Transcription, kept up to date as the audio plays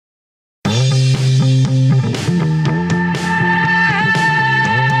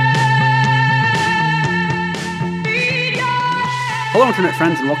internet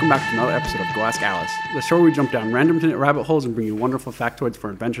friends, and welcome back to another episode of Go Ask Alice, the show where we jump down random internet rabbit holes and bring you wonderful factoids for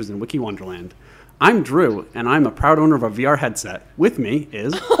adventures in Wiki Wonderland. I'm Drew, and I'm a proud owner of a VR headset. With me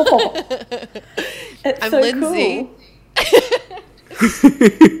is... I'm so Lindsay.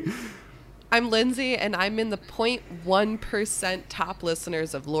 Cool. I'm Lindsay, and I'm in the 0.1% top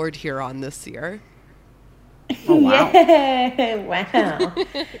listeners of Lord Huron this year. Oh, wow. Yeah, wow.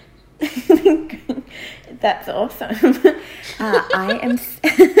 That's awesome. I'm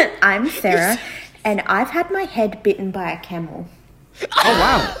Sarah, and I've had my head bitten by a camel. Oh,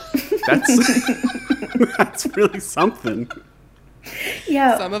 wow. That's really something.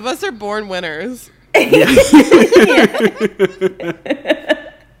 Yeah. Some of us are born winners.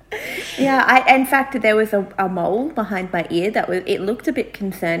 Yeah, in fact, there was a mole behind my ear it looked a bit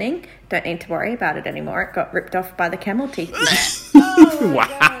concerning. Don't need to worry about it anymore. It got ripped off by the camel teeth.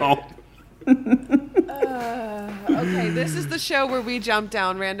 Wow. Okay, this is the show where we jump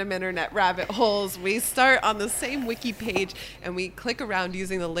down random internet rabbit holes. We start on the same wiki page and we click around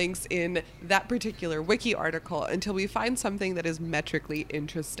using the links in that particular wiki article until we find something that is metrically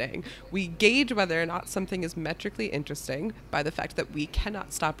interesting. We gauge whether or not something is metrically interesting by the fact that we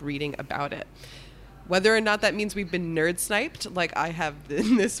cannot stop reading about it. Whether or not that means we've been nerd sniped, like I have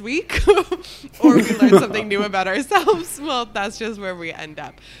been this week, or we learned something new about ourselves, well, that's just where we end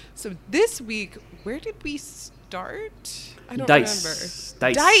up. So this week, where did we start? I don't remember.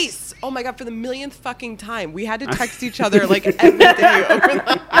 Dice. Oh my God, for the millionth fucking time. We had to text each other like every day over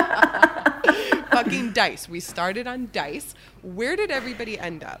the fucking dice. We started on dice. Where did everybody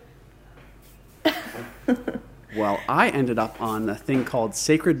end up? Well, I ended up on a thing called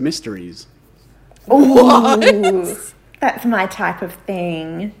Sacred Mysteries. Ooh, that's my type of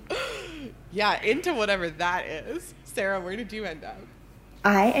thing. Yeah, into whatever that is. Sarah, where did you end up?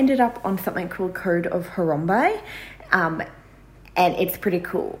 I ended up on something called Code of Harambe, and it's pretty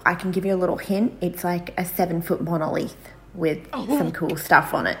cool. I can give you a little hint. It's like a 7-foot monolith with some cool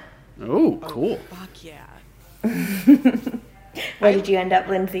stuff on it. Oh, cool. Oh, fuck yeah. Where did you end up,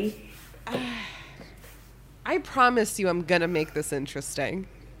 Lindsay? I promise you I'm going to make this interesting.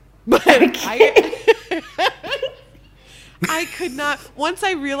 But I could not. Once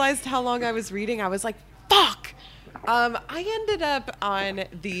I realized how long I was reading, I was like, fuck. I ended up on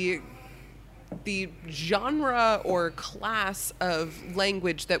the genre or class of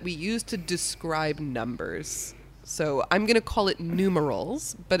language that we use to describe numbers. So I'm going to call it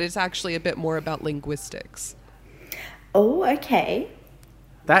numerals, but it's actually a bit more about linguistics. Oh, okay.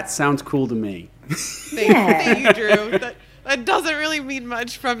 That sounds cool to me. Thank you, Drew. That doesn't really mean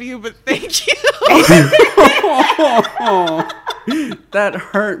much from you, but thank you. That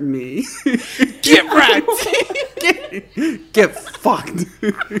hurt me. Get wrecked. Get fucked.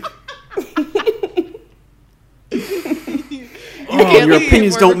 Your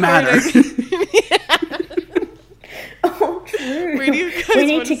opinions don't matter. Oh, Drew. Where do you guys We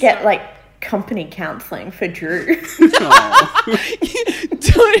need want to to get start? like company counseling for Drew.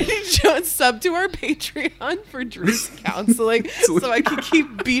 Don't sub to our Patreon for Drew's counseling so I can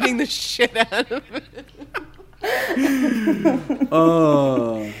keep beating the shit out of it.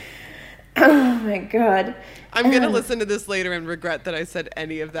 Oh my God. I'm going to listen to this later and regret that I said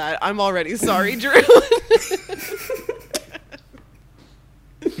any of that. I'm already sorry, Drew.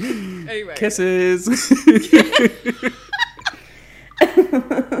 Anyway. Kisses.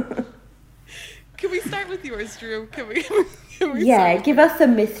 Can we start with yours, Drew? Can we Yeah, give us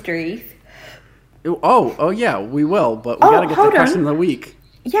some mysteries. Oh yeah, we will, but we gotta get the question of the week.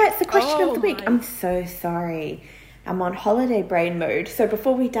 Yeah, it's the question of the week. my. I'm so sorry. I'm on holiday brain mode. So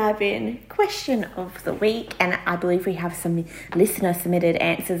before we dive in, question of the week, and I believe we have some listener submitted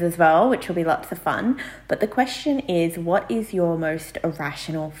answers as well, which will be lots of fun. But the question is, what is your most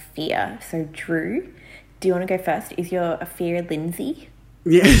irrational fear? So Drew, do you want to go first? Is your fear Lindsay?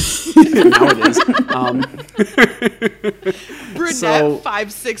 Yeah, now it is. Brunette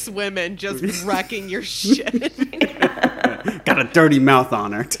 5'6" women just wrecking your shit. Got a dirty mouth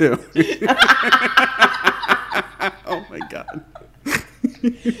on her too. Oh my God.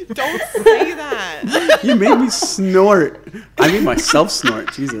 Don't say that. You made me snort. I made myself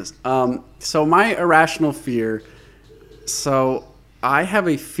snort. Jesus. So my irrational fear. So I have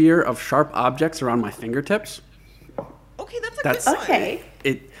a fear of sharp objects around my fingertips. Okay, that's a That's good one. Okay.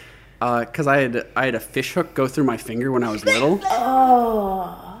 Because I had a fish hook go through my finger when I was little.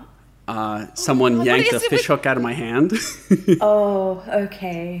 Oh. Someone yanked a is it fish with- hook out of my hand. Oh,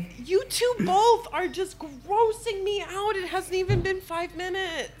 okay. You two both are just grossing me out. It hasn't even been 5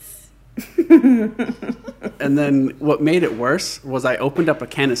 minutes. And then what made it worse was I opened up a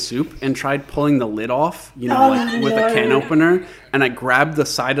can of soup and tried pulling the lid off, with a can opener. And I grabbed the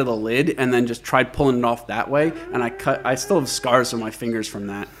side of the lid and then just tried pulling it off that way. And I still have scars on my fingers from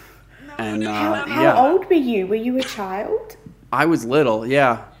that. And How old were you? Were you a child? I was little,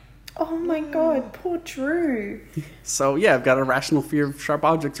 yeah. Oh my God, poor Drew. So yeah, I've got a rational fear of sharp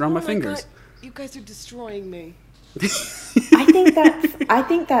objects around my fingers. God. You guys are destroying me. I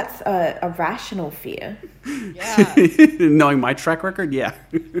think that's a rational fear. Yeah. Knowing my track record, yeah.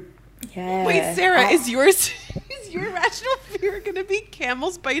 Yeah. Wait, Sarah, is your rational fear going to be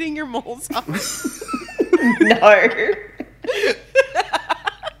camels biting your moles off? No.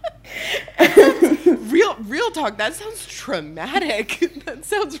 Real talk, that sounds traumatic. That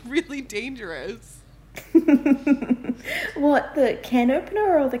sounds really dangerous. What, the can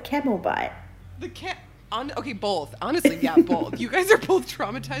opener or the camel bite? Okay, both. Honestly, yeah, both. You guys are both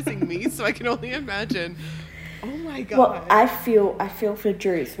traumatizing me, so I can only imagine. Oh my God. Well, I feel for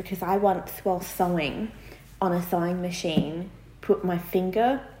Drew's because I once, while sewing on a sewing machine, put my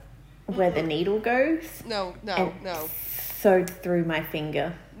finger where the needle goes. No. Sewed through my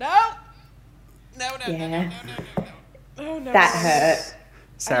finger. No. Yeah. Oh, no. That hurt.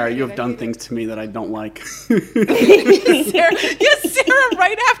 Sarah, you have done things to me that I don't like. Sarah,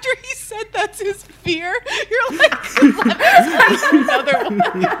 right after he said that's his fear, you're like, another one.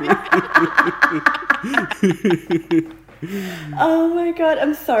 Oh my God,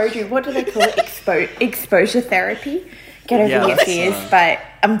 I'm sorry, Drew. What do they call it? Exposure therapy? Get over your fears, but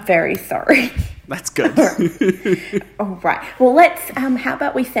I'm very sorry. That's good. All right. Well, let's, how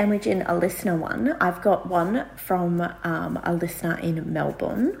about we sandwich in a listener one? I've got one from a listener in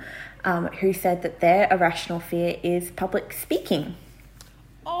Melbourne who said that their irrational fear is public speaking.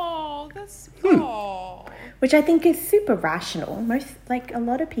 Oh, that's... Which I think is super rational. A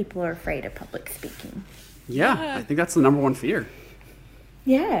lot of people are afraid of public speaking. Yeah, I think that's the number one fear.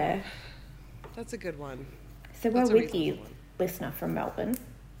 Yeah. That's a good one. So we're with you, listener from Melbourne.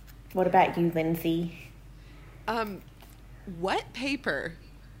 What about you, Lindsay? Wet paper.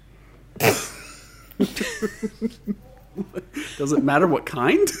 Does it matter what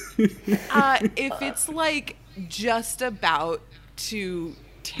kind? If it's like just about to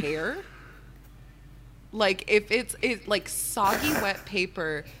tear, like if it's like soggy wet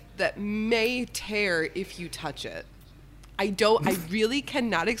paper that may tear if you touch it. I really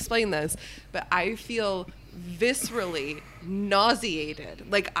cannot explain this, but I feel viscerally nauseated.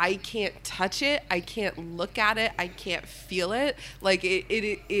 Like I can't touch it, I can't look at it, I can't feel it. Like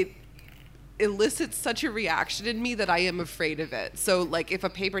it elicits such a reaction in me that I am afraid of it. So like if a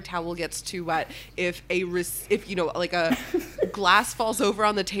paper towel gets too wet, if like a glass falls over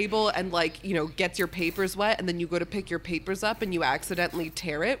on the table and gets your papers wet, and then you go to pick your papers up and you accidentally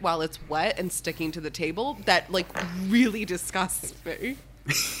tear it while it's wet and sticking to the table, that really disgusts me.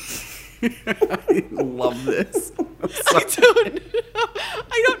 I love this. I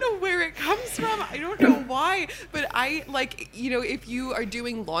don't know where it comes from. I don't know why, but if you are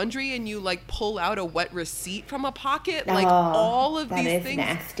doing laundry and you pull out a wet receipt from a pocket, all of these things. That is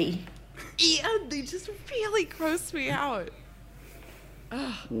nasty. Yeah, they just really gross me out.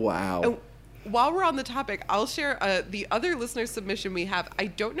 Wow. And while we're on the topic, I'll share the other listener submission we have. I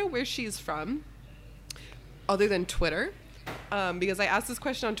don't know where she's from, other than Twitter. Because I asked this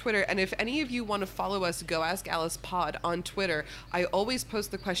question on Twitter, and if any of you want to follow us, Go Ask Alice Pod on Twitter, I always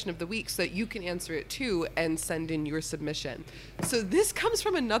post the question of the week so that you can answer it too and send in your submission. So this comes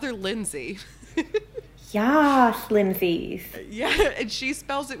from another Lindsay. Yes, Lindsay's. Yeah, and she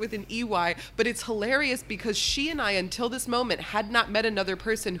spells it with an EY, but it's hilarious because she and I, until this moment, had not met another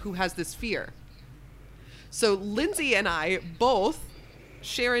person who has this fear. So Lindsay and I both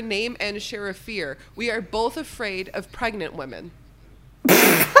share a name and share a fear. We are both afraid of pregnant women.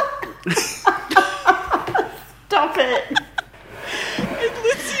 Stop it. And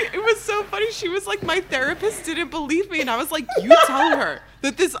Lindsay, it was so funny. She was like, my therapist didn't believe me. And I was like, you tell her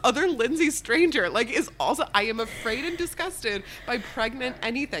that this other Lindsay stranger is also, I am afraid and disgusted by pregnant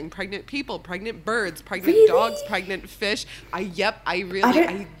anything. Pregnant people, pregnant birds, pregnant dogs, pregnant fish. I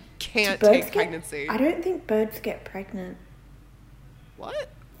can't take pregnancy. I don't think birds get pregnant. What?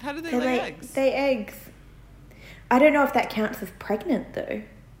 How do they lay eggs? They eggs. I don't know if that counts as pregnant though.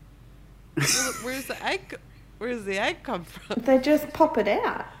 Where's the egg? Where does the egg come from? They just pop it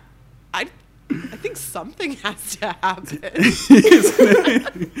out. I think something has to happen.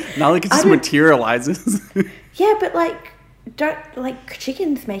 Not like it just materializes. Yeah, but don't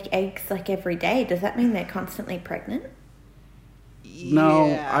chickens make eggs every day? Does that mean they're constantly pregnant? No,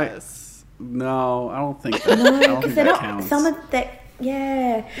 yes. I don't think that. No, because they're not. Counts. Some of that.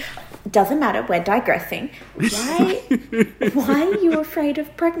 Yeah. doesn't matter. We're digressing. Why are you afraid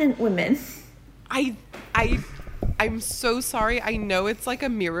of pregnant women? I'm so sorry. I know it's like a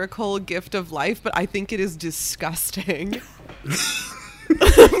miracle gift of life, but I think it is disgusting.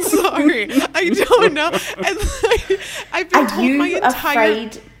 I'm sorry. I don't know. And I've been told my entire... Are you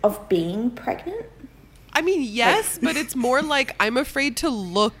afraid of being pregnant? I mean, yes, but it's more like I'm afraid to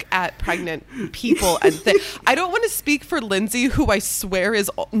look at pregnant people and I don't want to speak for Lindsay, who I swear is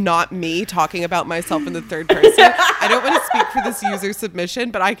not me talking about myself in the third person. I don't want to speak for this user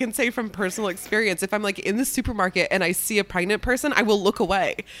submission, but I can say from personal experience, if I'm like in the supermarket and I see a pregnant person, I will look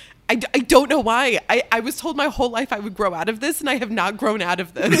away. I don't know why. I was told my whole life I would grow out of this, and I have not grown out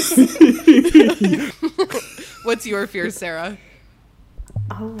of this. What's your fear, Sarah?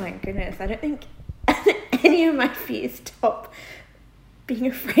 Oh my goodness. I don't think any of my fears top being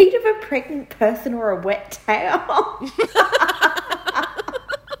afraid of a pregnant person or a wet tail.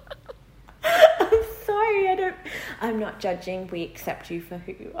 I'm sorry, I'm not judging. We accept you for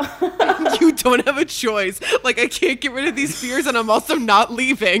who you are. You don't have a choice. Like, I can't get rid of these fears, and I'm also not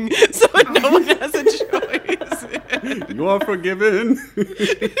leaving, so no one has a choice. You are forgiven.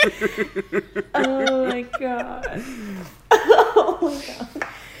 Oh my god. Oh my god.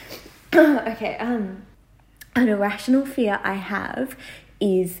 Okay, an irrational fear I have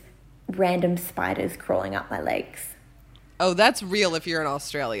is random spiders crawling up my legs. Oh, that's real if you're in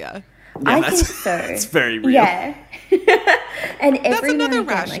Australia. Yeah, I think so. It's very real. Yeah. And that's another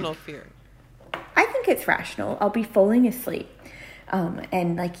again, rational fear. I think it's rational. I'll be falling asleep.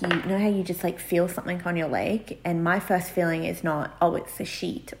 And like, you know how you just like feel something on your leg, and my first feeling is not, oh, it's a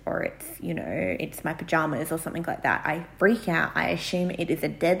sheet, or it's, you know, it's my pajamas or something like that. I freak out. I assume it is a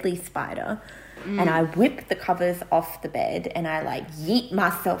deadly spider, and I whip the covers off the bed, and I like yeet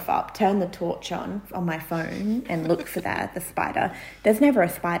myself up, turn the torch on my phone, and look for the spider. There's never a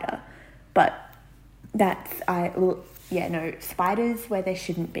spider, but spiders where there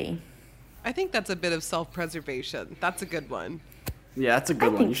shouldn't be. I think that's a bit of self-preservation. That's a good one. Yeah, that's a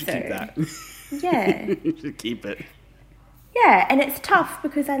good one. You should keep that. Yeah. You should keep it. Yeah, and it's tough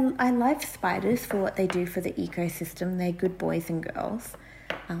because I love spiders for what they do for the ecosystem. They're good boys and girls.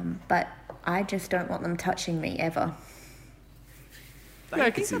 But I just don't want them touching me ever. Yeah,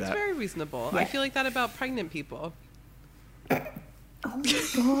 I think that's very reasonable. Yeah. I feel like that about pregnant people. Oh my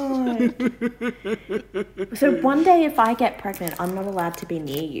god. So one day if I get pregnant, I'm not allowed to be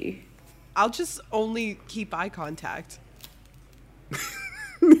near you. I'll just only keep eye contact.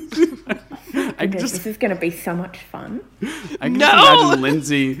 This is going to be so much fun. I can just imagine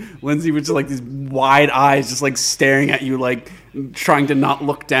Lindsay with just like these wide eyes, just like staring at you, like trying to not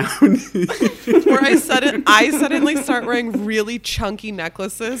look down. Where I suddenly start wearing really chunky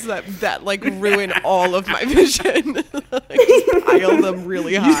necklaces that like ruin all of my vision. Like, just pile them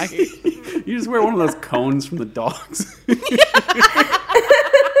really high. You just wear one of those cones from the dogs.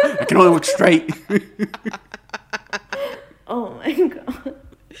 I can only look straight. Oh my god.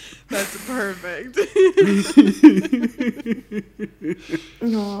 That's perfect.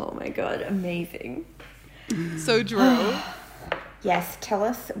 Oh my god, amazing. So Drew. Yes, tell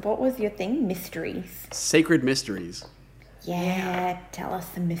us, what was your thing? Mysteries. Sacred mysteries. Yeah, tell us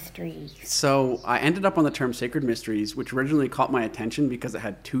the mysteries. So I ended up on the term sacred mysteries, which originally caught my attention because it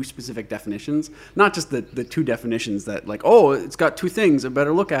had two specific definitions. Not just the two definitions that like, oh, it's got two things, I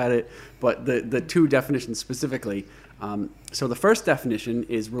better look at it, but the two definitions specifically. So the first definition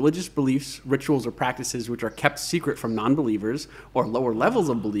is religious beliefs, rituals, or practices which are kept secret from non-believers or lower levels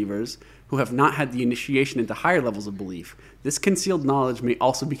of believers who have not had the initiation into higher levels of belief. This concealed knowledge may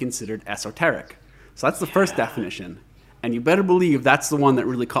also be considered esoteric. So that's the first definition. And you better believe that's the one that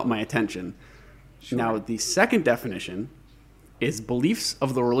really caught my attention. Sure. Now, the second definition is beliefs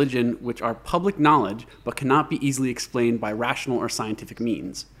of the religion which are public knowledge but cannot be easily explained by rational or scientific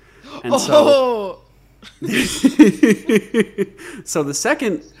means. And so the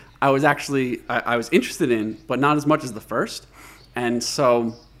second I was interested in, but not as much as the first. And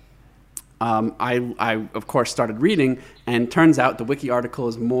so I of course started reading, and turns out the wiki article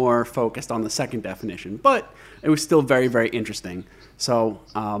is more focused on the second definition, but it was still very, very interesting. So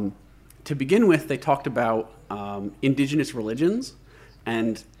to begin with, they talked about indigenous religions,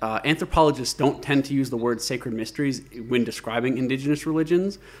 and anthropologists don't tend to use the word sacred mysteries when describing indigenous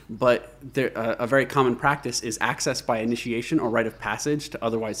religions, but a very common practice is access by initiation or rite of passage to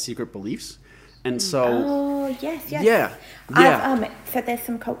otherwise secret beliefs. And so... Oh, yes. Yeah. So there's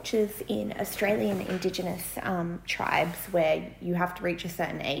some cultures in Australian indigenous tribes where you have to reach a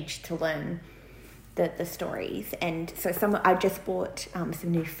certain age to learn the stories. And so I just bought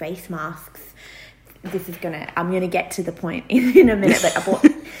some new face masks. I'm going to get to the point in a minute, but I bought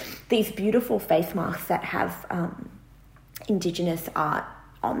these beautiful face masks that have Indigenous art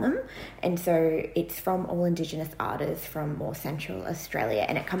on them, and so it's from all Indigenous artists from more central Australia,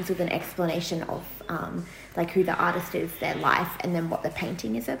 and it comes with an explanation of like who the artist is, their life, and then what the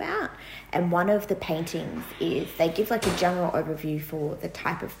painting is about. And one of the paintings is, they give like a general overview for the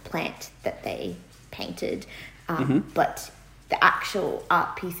type of plant that they painted, but the actual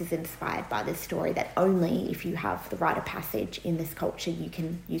art piece is inspired by this story that only if you have the rite of passage in this culture you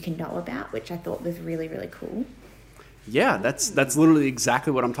can know about, which I thought was really, really cool. Yeah, that's literally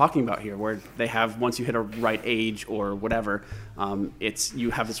exactly what I'm talking about here, where they have, once you hit a right age or whatever,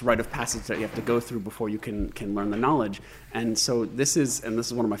 you have this rite of passage that you have to go through before you can learn the knowledge. And so this is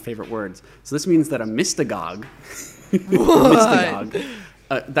one of my favorite words. So this means that a mystagogue,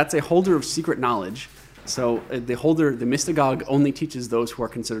 that's a holder of secret knowledge. So the mystagogue only teaches those who are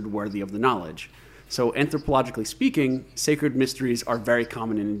considered worthy of the knowledge. So anthropologically speaking, sacred mysteries are very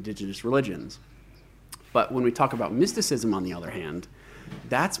common in Indigenous religions. But when we talk about mysticism, on the other hand,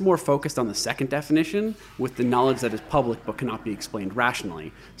 that's more focused on the second definition, with the knowledge that is public but cannot be explained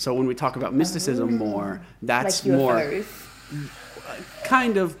rationally. So when we talk about mysticism more, that's like more...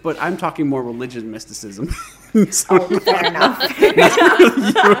 Kind of, but I'm talking more religious mysticism. So, fair enough.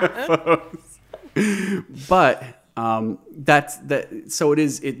 UFOs. But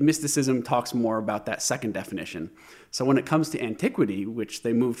mysticism talks more about that second definition. So when it comes to antiquity, which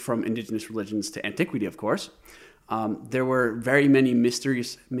they moved from Indigenous religions to antiquity, of course, there were very many mystery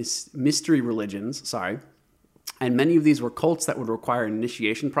religions, and many of these were cults that would require an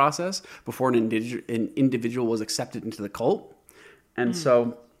initiation process before an individual was accepted into the cult. And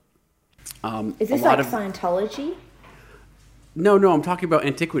so... is this like Scientology? No, I'm talking about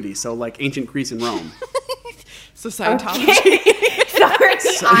antiquity, so like ancient Greece and Rome. So Scientology. Okay. Sorry,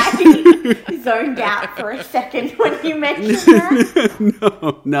 I zoned out for a second when you mentioned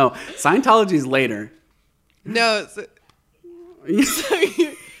that. No. Scientology is later. No.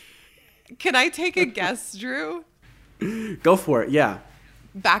 Can I take a guess, Drew? Go for it, yeah.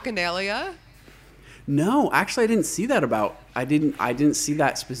 Bacchanalia? No, actually I didn't see that I didn't see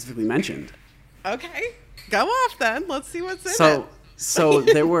that specifically mentioned. Okay. Go off then. Let's see what's in it. So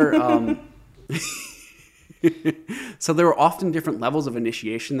there were so there were often different levels of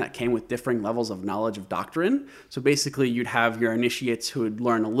initiation that came with differing levels of knowledge of doctrine. So basically you'd have your initiates who would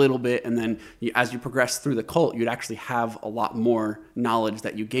learn a little bit, and then as you progress through the cult, you'd actually have a lot more knowledge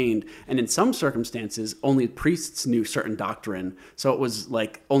that you gained. And in some circumstances, only priests knew certain doctrine. So it was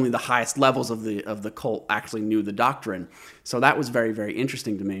like only the highest levels of the cult actually knew the doctrine. So that was very, very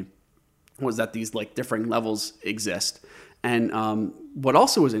interesting to me, was that these like differing levels exist. And what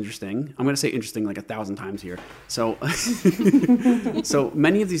also was interesting, I'm going to say interesting like 1,000 times here. So, so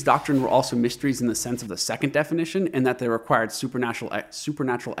many of these doctrines were also mysteries in the sense of the second definition, in that they required supernatural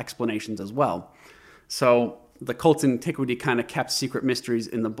explanations as well. So the cults in antiquity kind of kept sacred mysteries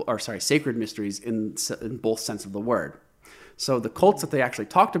in both sense of the word. So the cults that they actually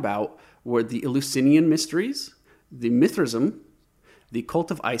talked about were the Eleusinian mysteries, the Mithraism, the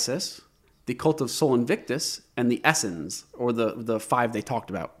cult of Isis, the cult of Sol Invictus, and the Essens, or the five they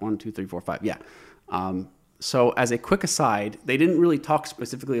talked about. 1, 2, 3, 4, 5. Yeah. So as a quick aside, they didn't really talk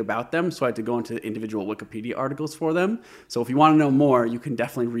specifically about them, so I had to go into individual Wikipedia articles for them. So if you want to know more, you can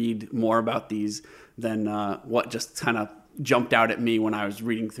definitely read more about these than what just kind of jumped out at me when I was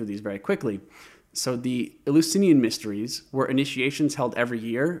reading through these very quickly. So the Eleusinian mysteries were initiations held every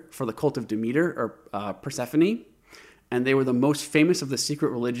year for the cult of Demeter, or Persephone, and they were the most famous of the secret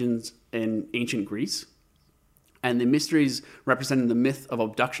religions in ancient Greece. And the mysteries represented the myth of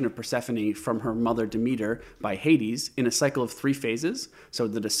abduction of Persephone from her mother Demeter by Hades in a cycle of 3 phases. So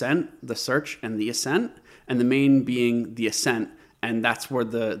the descent, the search, and the ascent. And the main being the ascent, and that's where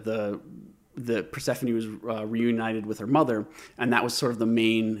the Persephone was reunited with her mother, and that was sort of the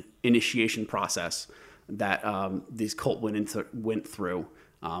main initiation process that this cult went through.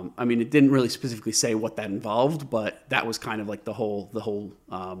 I mean, it didn't really specifically say what that involved, but that was kind of like the whole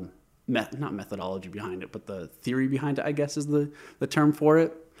not methodology behind it, but the theory behind it, I guess, is the term for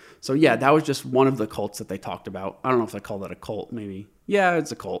it. So yeah, that was just one of the cults that they talked about. I don't know if I call that a cult, maybe. Yeah,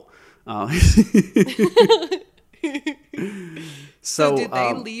 it's a cult. So did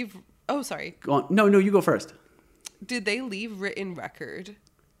they leave? Oh, sorry. Go on. No, you go first. Did they leave written record?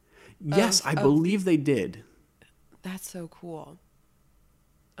 Yes, I believe they did. That's so cool.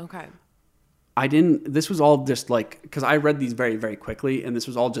 Okay. This was all just like, because I read these very, very quickly, and this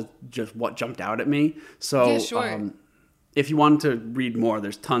was all just what jumped out at me. So yeah, sure. If you wanted to read more,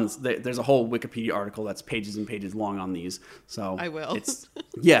 there's tons. There's a whole Wikipedia article that's pages and pages long on these. So I will.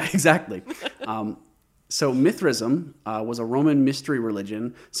 Yeah, exactly. So Mithraism was a Roman mystery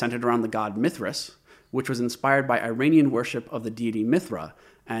religion centered around the god Mithras, which was inspired by Iranian worship of the deity Mithra.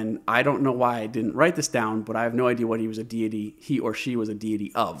 And I don't know why I didn't write this down, but I have no idea what he or she was a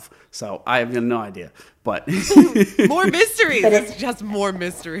deity of. So I have no idea. But more mysteries. It's just more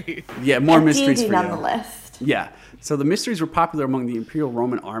mystery. Yeah, more mysteries deity for you. Nonetheless. Yeah. So the mysteries were popular among the Imperial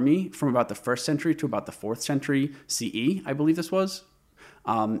Roman army from about the 1st century to about the 4th century CE, I believe this was.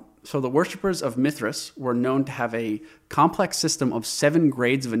 So the worshippers of Mithras were known to have a complex system of 7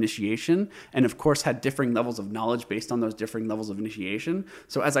 grades of initiation, and of course had differing levels of knowledge based on those differing levels of initiation.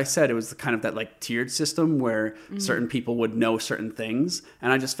 So as I said, it was kind of that like tiered system where certain people would know certain things,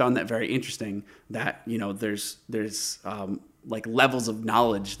 and I just found that very interesting that, you know, there's like levels of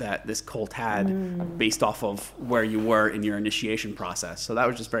knowledge that this cult had based off of where you were in your initiation process. So that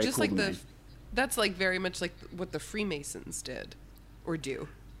was just very cool to me. That's like very much like what the Freemasons did. Or do.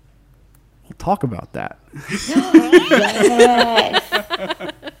 We'll talk about that. Yes.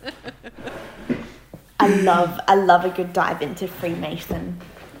 I love a good dive into Freemason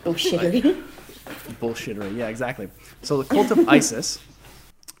bullshittery. Bullshittery, yeah, exactly. So the cult of Isis,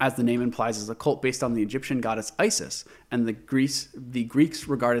 as the name implies, is a cult based on the Egyptian goddess Isis, and the Greeks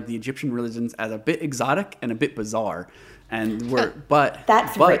regarded the Egyptian religions as a bit exotic and a bit bizarre. And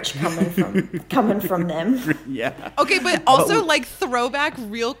that's rich coming from them. Yeah. Okay, but also like throwback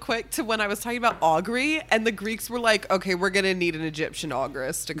real quick to when I was talking about augury, and the Greeks were like, okay, we're gonna need an Egyptian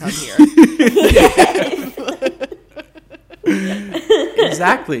auguress to come here.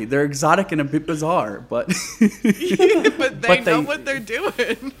 Exactly. They're exotic and a bit bizarre, but but they know what they're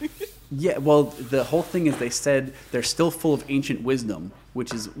doing. Yeah, well, the whole thing is they said they're still full of ancient wisdom,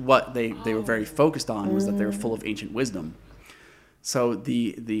 which is what they were very focused on, was that they were full of ancient wisdom. So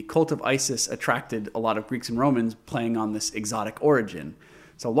the cult of Isis attracted a lot of Greeks and Romans playing on this exotic origin.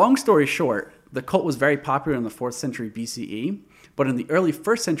 So long story short, the cult was very popular in the 4th century BCE, but in the early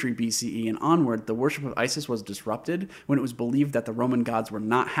 1st century BCE and onward, the worship of Isis was disrupted when it was believed that the Roman gods were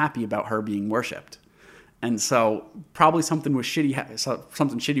not happy about her being worshipped. And so probably something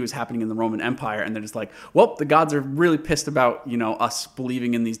shitty was happening in the Roman Empire, and they're just like, well, the gods are really pissed about, you know, us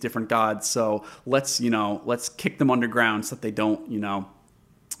believing in these different gods, so let's kick them underground so that they don't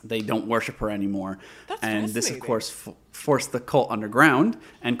worship her anymore. And this, of course, forced the cult underground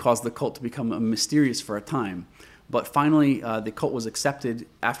and caused the cult to become mysterious for a time. But finally, the cult was accepted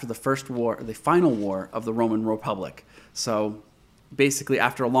after the final war of the Roman Republic. So basically,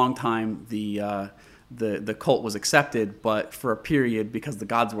 after a long time, the cult was accepted, but for a period, because the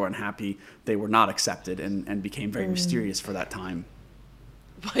gods were unhappy, they were not accepted and became very mysterious for that time.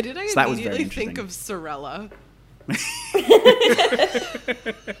 Why did I immediately think of Sorella?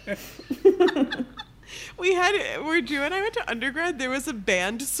 Where Drew and I went to undergrad, there was a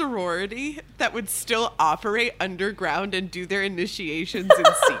band sorority that would still operate underground and do their initiations in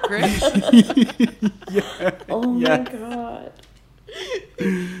secret. Yeah. Oh my God.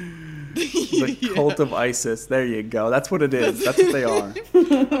 The cult of Isis. There you go. That's what it is. That's what they are.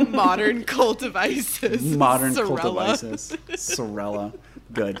 Modern cult of Isis. Modern Sorella. cult of Isis. Sorella.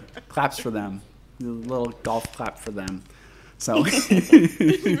 Good. Claps for them. A little golf clap for them. So,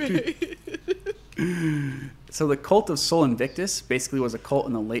 so the cult of Sol Invictus basically was a cult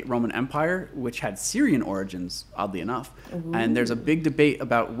in the late Roman Empire, which had Syrian origins, oddly enough. Ooh. And there's a big debate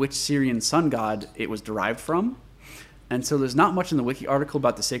about which Syrian sun god it was derived from. And so there's not much in the wiki article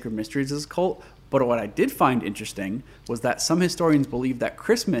about the sacred mysteries of this cult, but what I did find interesting was that some historians believe that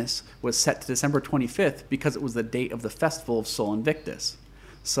Christmas was set to December 25th because it was the date of the festival of Sol Invictus.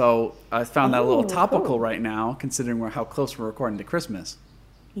 So I found that a little topical right now, considering how close we're recording to Christmas.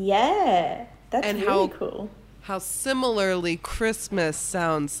 Yeah, that's really cool. How similarly Christmas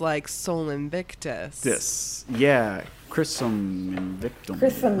sounds like Sol Invictus. This, yeah, Chrisum Invictum.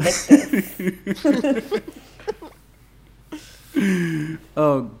 Chrisum Invictus.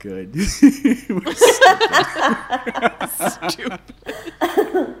 Oh, good. Stupid.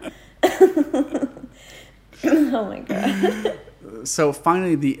 Oh my God. So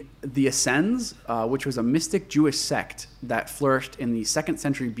finally, the Essenes, which was a mystic Jewish sect that flourished in the 2nd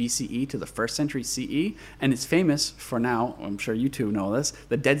century BCE to the 1st century CE, and is famous for now, I'm sure you two know this,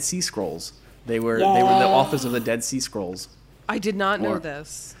 the Dead Sea Scrolls. They were the authors of the Dead Sea Scrolls. I did not know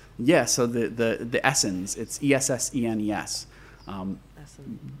this. Yeah, so the Essenes, it's Essenes.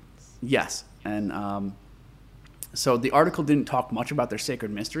 Yes, and so the article didn't talk much about their sacred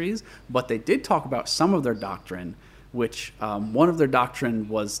mysteries, but they did talk about some of their doctrine, which one of their doctrine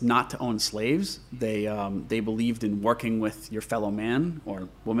was not to own slaves. They believed in working with your fellow man or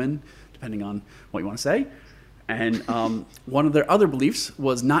woman, depending on what you want to say. And one of their other beliefs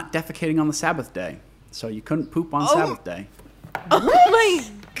was not defecating on the Sabbath day. So you couldn't poop on Sabbath day. Oh my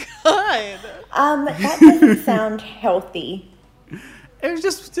God. That doesn't sound healthy. It was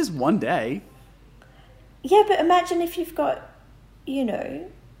just one day. Yeah, but imagine if you've got, you know,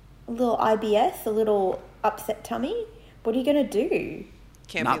 a little IBS, a little upset tummy. What are you going to do?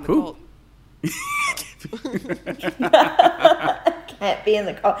 Can't Not be in poop. the cold. Can't be in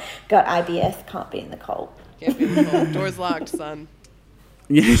the cold. Got IBS, can't be in the cold. Can't be in the cold. Door's locked, son.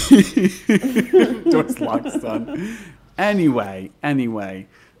 Yeah. Door's locked, son. Anyway.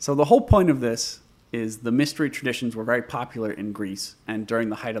 So the whole point of this is the mystery traditions were very popular in Greece and during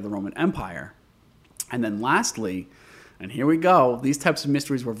the height of the Roman Empire. And then lastly, and here we go, these types of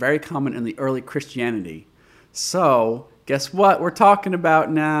mysteries were very common in the early Christianity. So, guess what we're talking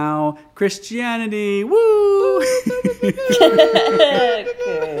about now? Christianity! Woo! Good.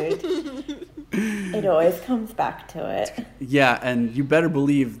 It always comes back to it. Yeah, and you better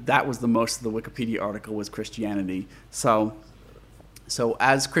believe that was the most of the Wikipedia article was Christianity. So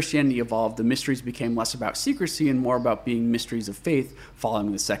as Christianity evolved, the mysteries became less about secrecy and more about being mysteries of faith,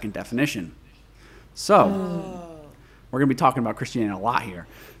 following the second definition. So, we're going to be talking about Christianity a lot here.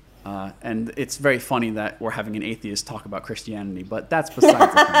 And it's very funny that we're having an atheist talk about Christianity, but that's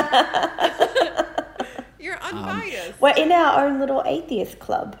besides the point. You're unbiased. We're in our own little atheist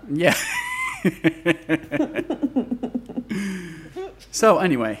club. Yeah. So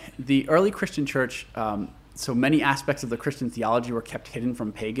anyway, the early Christian church, so many aspects of the Christian theology were kept hidden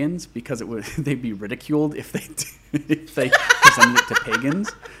from pagans because they'd be ridiculed if they presented it to pagans.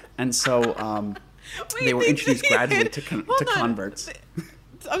 And so they were introduced gradually to converts.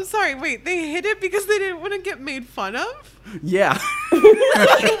 I'm sorry, wait, they hid it because they didn't want to get made fun of? Yeah.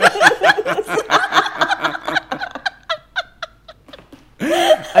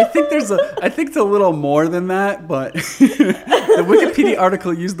 I think it's a little more than that, but the Wikipedia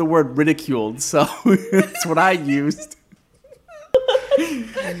article used the word ridiculed, so that's what I used.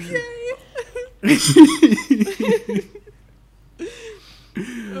 Okay.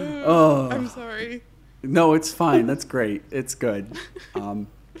 I'm sorry. No, it's fine. That's great. It's good.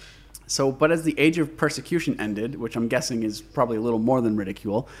 But as the age of persecution ended, which I'm guessing is probably a little more than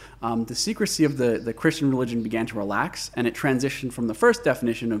ridicule, the secrecy of the Christian religion began to relax, and it transitioned from the first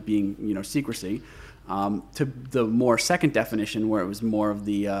definition of being, secrecy, to the more second definition, where it was more of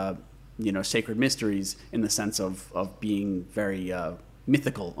the, sacred mysteries in the sense of being very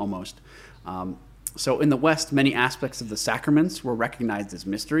mythical almost. So in the West, many aspects of the sacraments were recognized as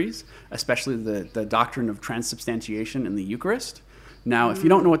mysteries, especially the doctrine of transubstantiation in the Eucharist. Now, if you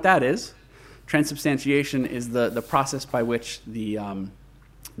don't know what that is, transubstantiation is the process by which the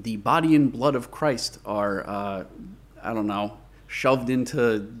body and blood of Christ are, shoved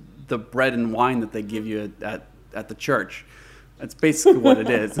into the bread and wine that they give you at the church. That's basically what it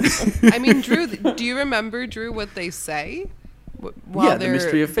is. I mean, Drew, do you remember, what they say? Yeah, the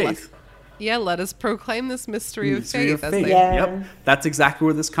mystery of faith. Yeah, let us proclaim this mystery of faith. Yeah. Yep, that's exactly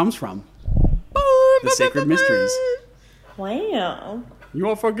where this comes from. The sacred mysteries. Wow. You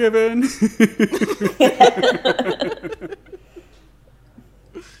are forgiven.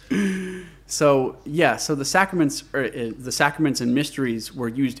 So the sacraments and mysteries were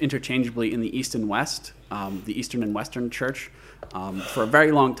used interchangeably in the East and West, the Eastern and Western Church, for a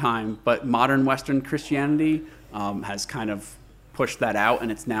very long time. But modern Western Christianity has kind of pushed that out,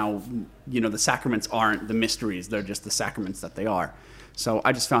 and it's now, the sacraments aren't the mysteries; they're just the sacraments that they are. So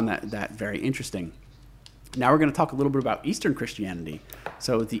I just found that very interesting. Now we're going to talk a little bit about Eastern Christianity.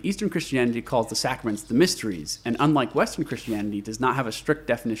 So the Eastern Christianity calls the sacraments the mysteries, and unlike Western Christianity, does not have a strict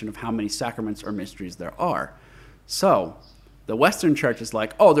definition of how many sacraments or mysteries there are. So the Western Church is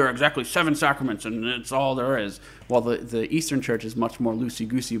like, there are exactly 7 sacraments, and it's all there is. While the Eastern Church is much more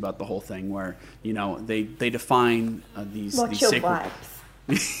loosey-goosey about the whole thing, where, they define these sacred...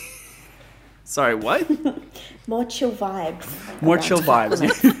 Vibes. Sorry, what? More chill vibes. More chill vibes.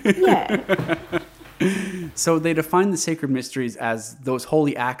 Yeah. So they define the sacred mysteries as those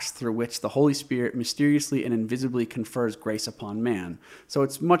holy acts through which the Holy Spirit mysteriously and invisibly confers grace upon man. So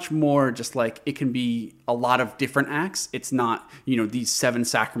it's much more just like it can be a lot of different acts. It's not, these 7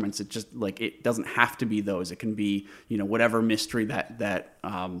 sacraments. It just it doesn't have to be those. It can be, whatever mystery that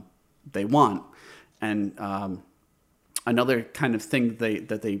they want. And another kind of thing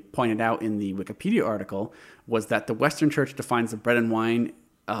that they pointed out in the Wikipedia article was that the Western Church defines the bread and wine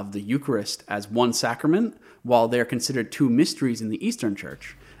of the Eucharist as one sacrament, while they're considered 2 mysteries in the Eastern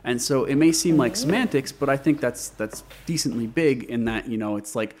Church. And so it may seem like semantics, but I think that's decently big in that,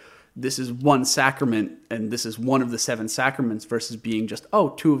 it's like this is one sacrament and this is one of the 7 sacraments versus being just,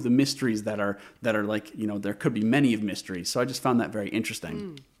 2 of the mysteries that are like, there could be many of mysteries. So I just found that very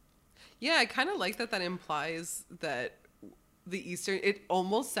interesting. Yeah, I kind of like that implies that the Eastern, it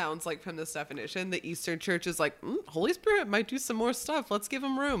almost sounds like from this definition, the Eastern Church is like, Holy Spirit might do some more stuff. Let's give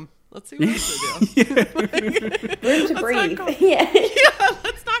him room. Let's see what else they do. Room to breathe. Yeah,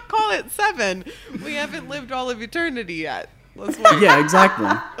 let's not call it 7. We haven't lived all of eternity yet. Let's wait. Yeah, exactly.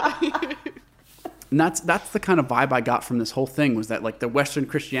 And that's the kind of vibe I got from this whole thing, was that like the Western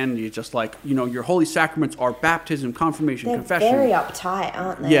Christianity is just like, your holy sacraments are baptism, confirmation, they're confession. very uptight,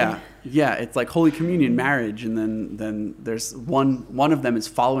 aren't they? Yeah, it's like Holy Communion, marriage, and then there's one of them is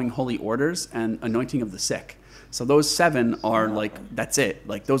following holy orders and anointing of the sick. So those 7 are like, that's it.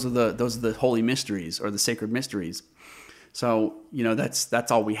 Like those are the holy mysteries or the sacred mysteries. So,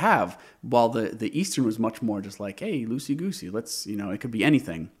 that's all we have. While the Eastern was much more just like, hey, loosey-goosey, let's, it could be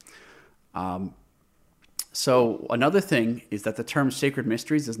anything. So another thing is that the term sacred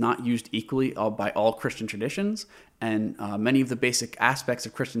mysteries is not used equally by all Christian traditions, and many of the basic aspects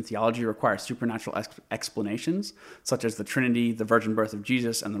of Christian theology require supernatural explanations, such as the Trinity, the virgin birth of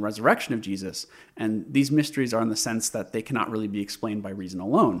Jesus, and the resurrection of Jesus. And these mysteries are in the sense that they cannot really be explained by reason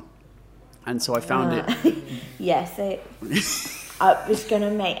alone. And so I found it... Yes, I was going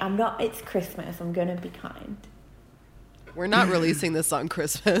to make... It's Christmas, I'm going to be kind. We're not releasing this on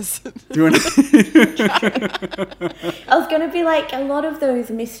Christmas. I was going to be like, a lot of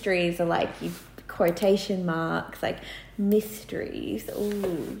those mysteries are like quotation marks, like mysteries.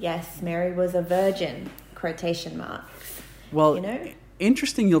 Oh, yes, Mary was a virgin, quotation marks. Well,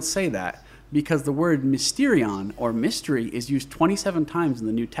 interesting you'll say that, because the word mysterion or mystery is used 27 times in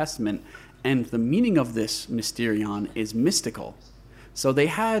the New Testament, and the meaning of this mysterion is mystical. So they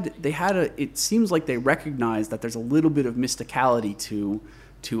had it seems like they recognized that there's a little bit of mysticality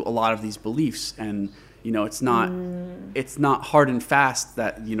to a lot of these beliefs, and it's not hard and fast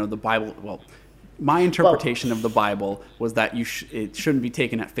that the Bible. Well, my interpretation of the Bible was that it shouldn't be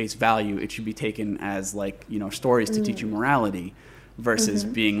taken at face value. It should be taken as like stories to teach you morality, versus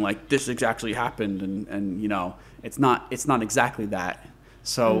being like this actually happened, and it's not exactly that.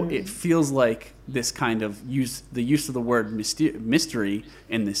 So it feels like this kind of the use of the word mystery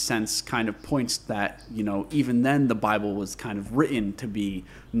in this sense kind of points that, even then the Bible was kind of written to be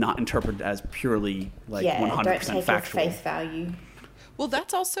not interpreted as purely like 100% don't take factual. It face value. Well,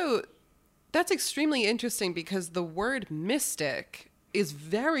 that's extremely interesting, because the word mystic is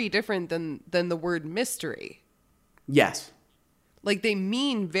very different than the word mystery. Yes. Like, they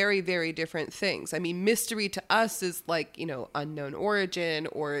mean very, very different things. I mean, mystery to us is like, unknown origin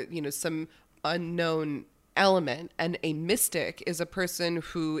or, some unknown element. And a mystic is a person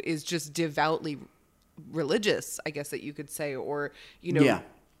who is just devoutly religious, I guess that you could say, or,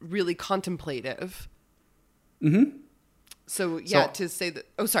 really contemplative. Mm-hmm. So, to say that...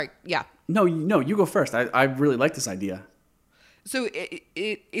 Oh, sorry. Yeah. No, you go first. I really like this idea. So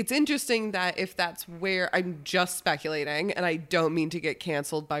it's interesting that if that's where, I'm just speculating, and I don't mean to get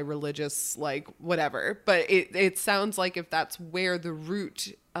canceled by religious, like, whatever, but it sounds like if that's where the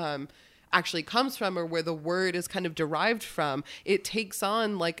root actually comes from, or where the word is kind of derived from, it takes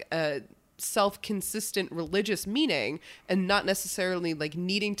on like a self-consistent religious meaning, and not necessarily like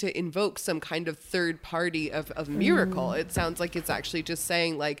needing to invoke some kind of third party of miracle. It sounds like it's actually just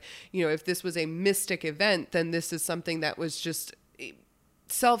saying like, if this was a mystic event, then this is something that was just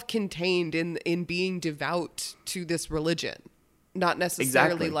self-contained in being devout to this religion. Not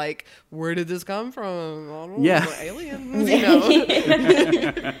necessarily like, where did this come from? I don't know, aliens,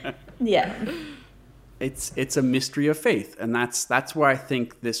 Yeah. It's a mystery of faith, and that's where I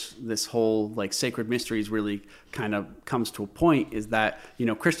think this whole like sacred mysteries really kind of comes to a point, is that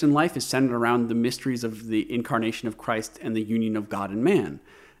Christian life is centered around the mysteries of the incarnation of Christ and the union of God and man.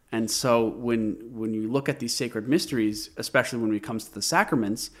 And so when you look at these sacred mysteries, especially when it comes to the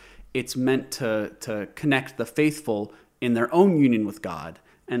sacraments, it's meant to connect the faithful in their own union with God.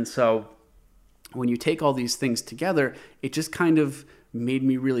 And so when you take all these things together, it just kind of made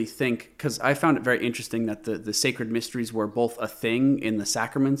me really think, because I found it very interesting that the sacred mysteries were both a thing in the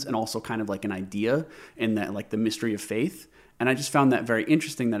sacraments and also kind of like an idea in that, like the mystery of faith. And I just found that very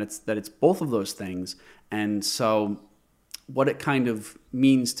interesting that it's both of those things. And so what it kind of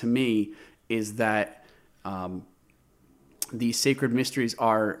means to me is that these sacred mysteries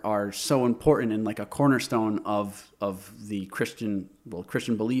are so important and like a cornerstone of the Christian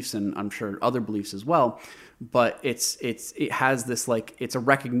beliefs, and I'm sure other beliefs as well. But it has this like, it's a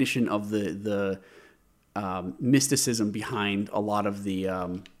recognition of the mysticism behind a lot of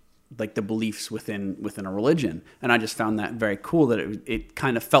the like the beliefs within a religion, and I just found that very cool that it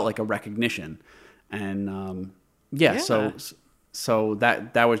kind of felt like a recognition, and so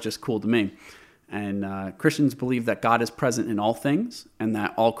that was just cool to me. And Christians believe that God is present in all things and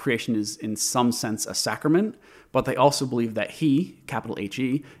that all creation is in some sense a sacrament, but they also believe that he, capital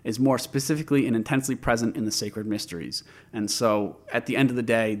H-E, is more specifically and intensely present in the sacred mysteries. And so at the end of the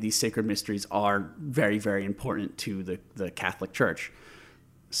day, these sacred mysteries are very, very important to the Catholic Church.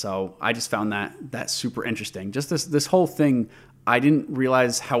 So I just found that super interesting. Just this whole thing, I didn't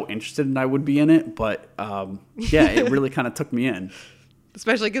realize how interested I would be in it, but yeah, it really kind of took me in.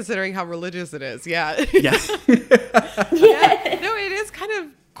 Especially considering how religious it is. Yeah. Yeah. Yeah. No, it is kind of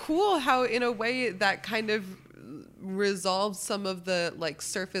cool how in a way that kind of resolves some of the like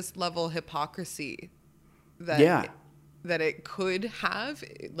surface level hypocrisy that it could have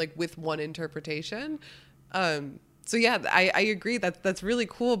like with one interpretation. So yeah, I agree that's really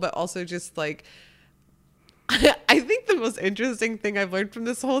cool, but also just like I think the most interesting thing I've learned from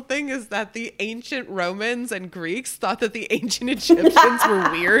this whole thing is that the ancient Romans and Greeks thought that the ancient Egyptians were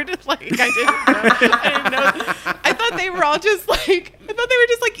weird. Like I didn't know. I thought they were all just like,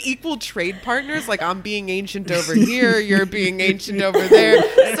 equal trade partners. Like I'm being ancient over here, you're being ancient over there.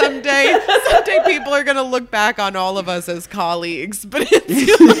 Someday people are gonna look back on all of us as colleagues. But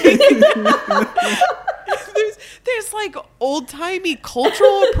it's like there's like old timey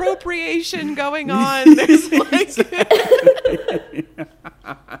cultural appropriation going on. There's like that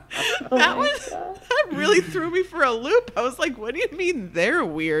really threw me for a loop. I was like, what do you mean they're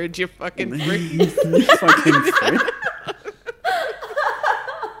weird, you fucking freak? You fucking freak.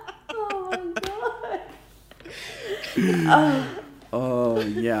 Oh my god. Oh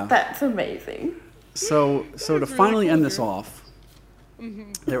yeah. That's amazing. So to finally end this off,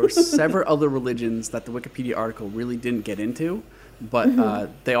 there were several other religions that the Wikipedia article really didn't get into, but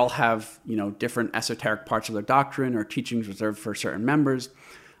they all have, different esoteric parts of their doctrine or teachings reserved for certain members.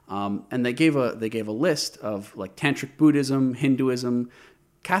 And they gave a list of like Tantric Buddhism, Hinduism,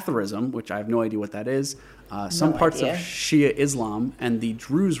 Catholicism, which I have no idea what that is, some parts of Shia Islam, and the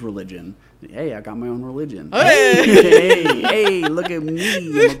Druze religion. Hey, I got my own religion. Hey, look at me.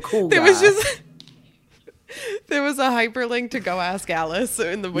 I'm a cool guy. There was a hyperlink to Go Ask Alice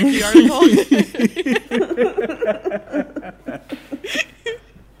in the wiki article.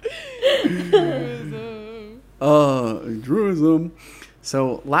 Druidism.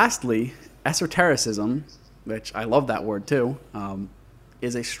 So lastly, esotericism, which I love that word too,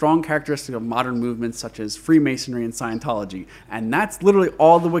 is a strong characteristic of modern movements such as Freemasonry and Scientology. And that's literally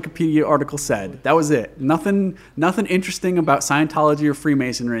all the Wikipedia article said. That was it. Nothing interesting about Scientology or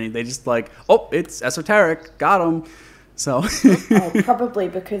Freemasonry. They just like, oh, it's esoteric. Got them. So probably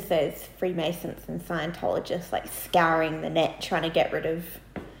because there's Freemasons and Scientologists like scouring the net trying to get rid of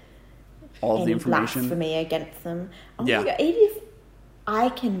all of the information. Blasphemy against them. Oh yeah. My God, I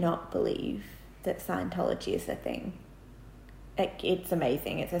cannot believe that Scientology is a thing. It's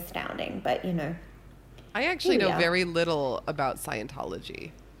amazing. It's astounding. But, I actually know very little about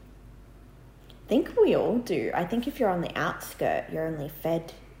Scientology. I think we all do. I think if you're on the outskirt, you're only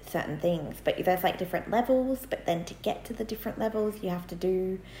fed certain things. But there's like different levels. But then to get to the different levels, you have to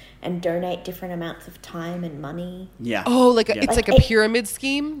do and donate different amounts of time and money. Yeah. Oh, it's like a pyramid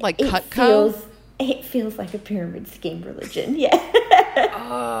scheme? Like Cutco? It feels like a pyramid scheme religion, yeah.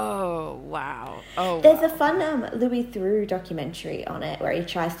 Oh, wow. There's a fun Louis Theroux documentary on it where he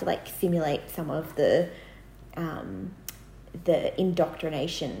tries to like simulate some of the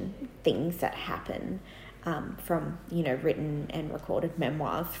indoctrination things that happen from, written and recorded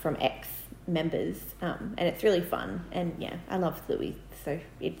memoirs from ex-members. And it's really fun. And yeah, I love Louis, so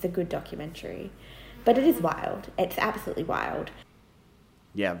it's a good documentary. But it is wild. It's absolutely wild.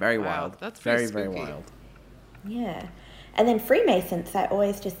 Yeah, very wild. That's very, very very wild. Yeah. And then Freemasons, I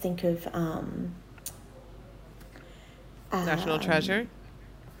always just think of... National Treasure?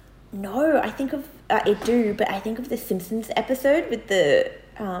 No, I think of... I do, but I think of the Simpsons episode with the...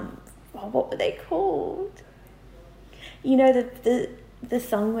 what were they called? The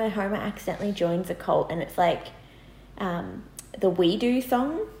song where Homer accidentally joins a cult and it's like the We Do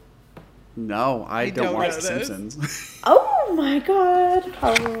song. No, I don't watch The Simpsons. Oh my god,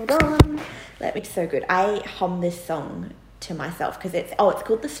 hold on. It's so good. I hum this song to myself because it's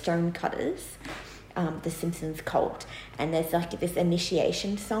called the Stonecutters, the Simpsons cult, and there's like this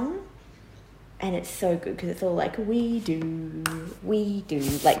initiation song, and it's so good because it's all like we do,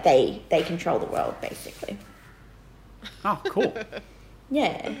 like they control the world basically. Oh, cool.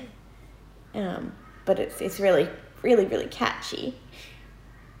 Yeah, but it's really, really, really catchy.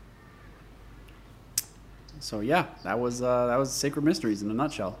 So yeah, that was Sacred Mysteries in a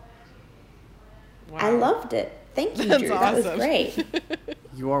nutshell. Wow. I loved it. Thank you, Drew. Awesome. That was great.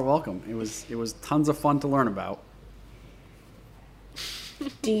 You are welcome. It was tons of fun to learn about.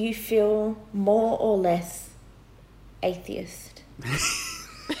 Do you feel more or less atheist?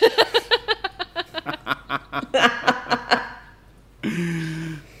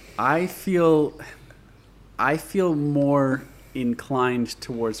 I feel more inclined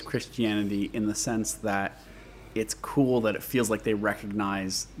towards Christianity in the sense that it's cool that it feels like they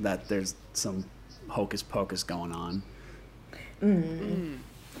recognize that there's some hocus pocus going on.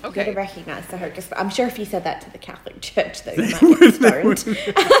 Okay. You gotta recognize the hocus. I'm sure if you said that to the Catholic Church, though, you might get stoned.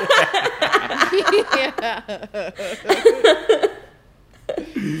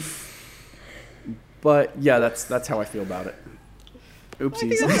 But yeah, that's how I feel about it.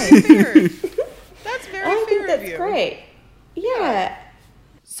 Oopsies. I think that's very fair. That's very I fair think of that's you. great. Yeah.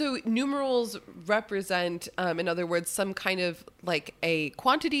 So numerals represent, in other words, some kind of like a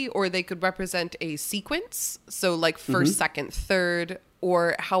quantity, or they could represent a sequence. So like first, second, third,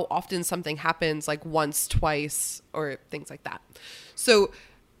 or how often something happens, like once, twice, or things like that. So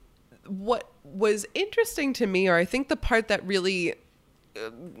what was interesting to me, or I think the part that really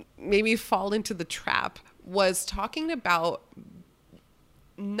made me fall into the trap, was talking about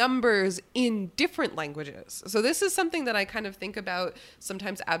numbers in different languages. So this is something that I kind of think about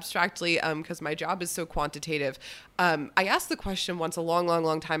sometimes abstractly because my job is so quantitative. I asked the question once a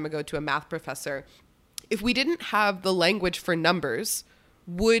long time ago to a math professor: if we didn't have the language for numbers,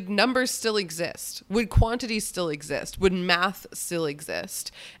 would numbers still exist? Would quantities still exist? Would math still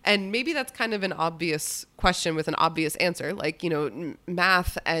exist? And maybe that's kind of an obvious question with an obvious answer, like,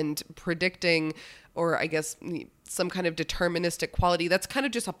 math and predicting, or I guess some kind of deterministic quality, that's kind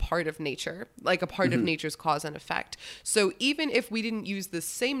of just a part of nature, like a part of nature's cause and effect. So even if we didn't use the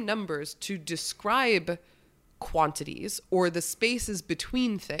same numbers to describe quantities or the spaces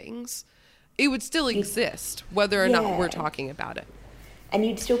between things, it would still exist, whether or not we're talking about it. And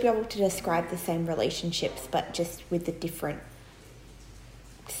you'd still be able to describe the same relationships, but just with a different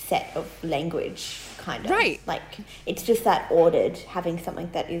set of language, kind of. Right. Like, it's just that ordered, having something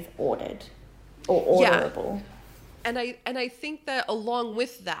that is ordered or orderable. Yeah. And I think that along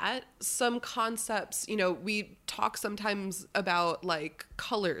with that, some concepts, we talk sometimes about like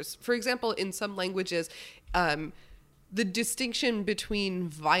colors. For example, in some languages, the distinction between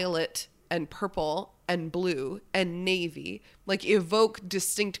violet and purple and blue and navy like evoke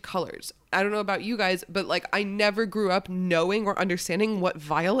distinct colors. I don't know about you guys, but like I never grew up knowing or understanding what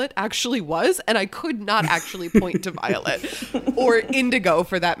violet actually was, and I could not actually point to violet or indigo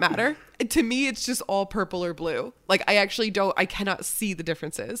for that matter. To me, it's just all purple or blue. Like I cannot see the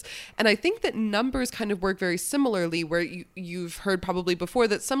differences. And I think that numbers kind of work very similarly, where you've heard probably before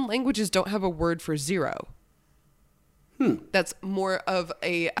that some languages don't have a word for zero. That's more of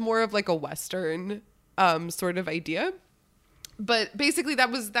like a Western sort of idea. But basically that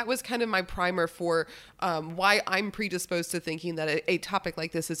was kind of my primer for why I'm predisposed to thinking that a topic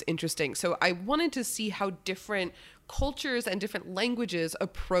like this is interesting. So I wanted to see how different cultures and different languages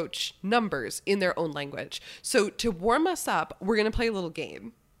approach numbers in their own language. So to warm us up, we're going to play a little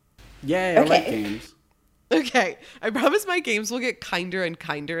game. Yay, I like games. Okay, I promise my games will get kinder and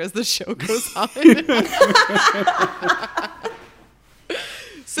kinder as the show goes on.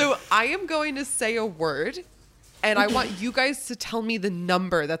 So I am going to say a word, and I want you guys to tell me the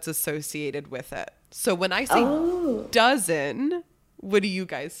number that's associated with it. So when I say dozen, what do you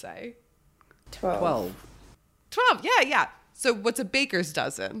guys say? 12. 12, yeah. So what's a baker's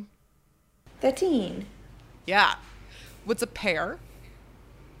dozen? 13. Yeah. What's a pear?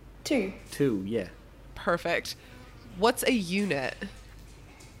 2. 2, yeah. Perfect. What's a unit?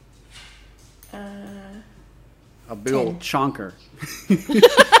 A big old chonker.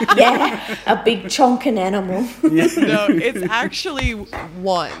 Yeah, a big chonking animal. No, it's actually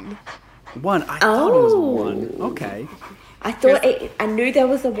 1. 1. I thought it was 1. Okay. I knew there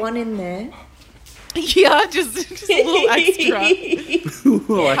was a 1 in there. Yeah, just a little extra.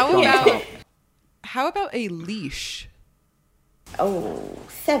 How about a leash? Oh,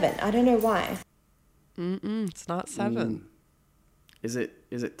 7. I don't know why. It's not 7. Is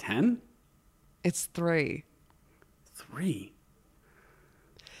it 10? It's 3. 3.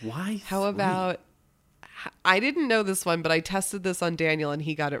 Why? How about, I didn't know this one, but I tested this on Daniel and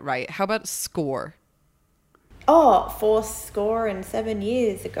he got it right. How about score? Oh, 4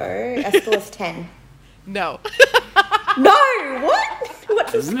 years ago. A score's 10. No. No, what?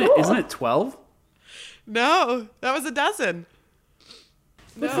 What's the score? Isn't it 12? No, that was a dozen.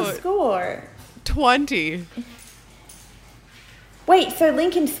 What's the score? 20. Wait, so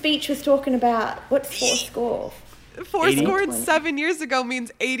Lincoln's speech was talking about what's 4 score? Fourscore and 7 years ago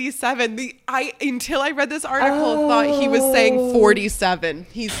means 87. Until I read this article, thought he was saying 47.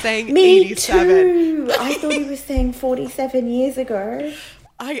 He's saying Me 87. too. I thought he was saying 47 years ago.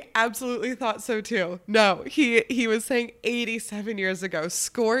 I absolutely thought so too. No, he was saying 87 years ago.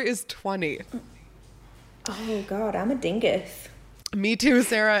 Score is 20. Oh God, I'm a dingus. Me too,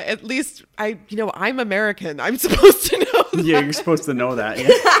 Sarah. At least I'm American. I'm supposed to know that. Yeah, you're supposed to know that.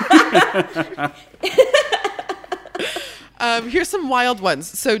 Yeah. Here's some wild ones.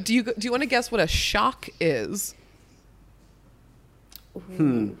 So do you want to guess what a shock is?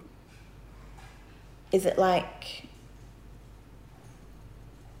 Is it like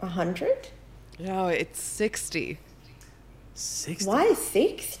 100? No, it's 60. 60. Why is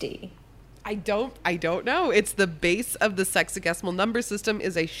 60? I don't know. It's the base of the sexagesimal number system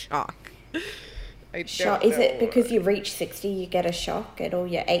is a shock. Shock? Is it because you reach 60, you get a shock at all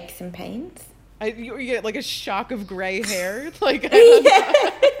your aches and pains? You get like a shock of gray hair. Like,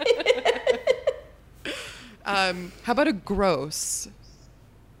 how about a gross?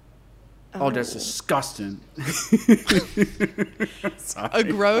 Oh, that's disgusting. Sorry. A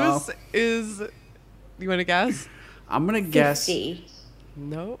gross is. You want to guess? I'm gonna guess. 50.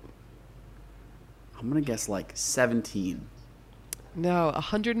 No. I'm gonna guess like 17. No,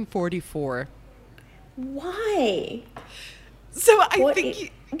 144. Why? So What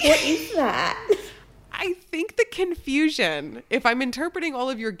is that? I think the confusion, if I'm interpreting all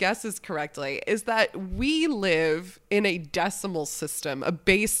of your guesses correctly, is that we live in a decimal system, a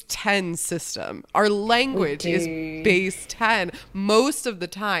base 10 system. Our language is base 10 most of the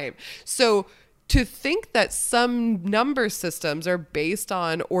time. So to think that some number systems are based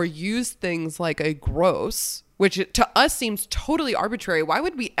on or use things like a gross, which to us seems totally arbitrary. Why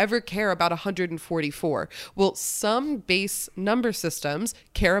would we ever care about 144? Well, some base number systems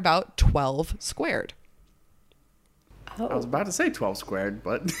care about 12 squared. I was about to say 12 squared,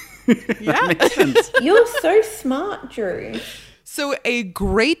 but Yeah. that makes sense. You're so smart, Drew. So a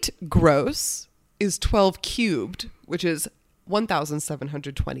great gross is 12 cubed, which is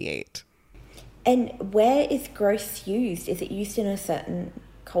 1,728. And where is gross used? Is it used in a certain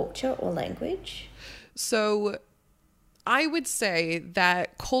culture or language? So I would say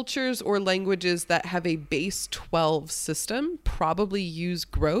that cultures or languages that have a base 12 system probably use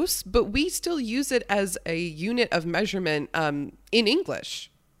gross, but we still use it as a unit of measurement in English.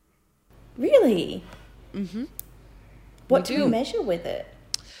 Really? Mm-hmm. What do do. you measure with it?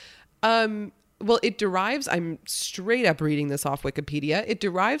 Well, it derives, I'm straight up reading this off Wikipedia. It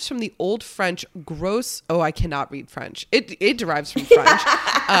derives from the Old French gross. Oh, I cannot read French. It derives from French,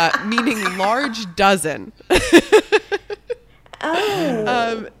 meaning large dozen.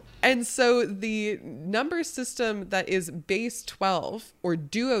 And so the number system that is base 12 or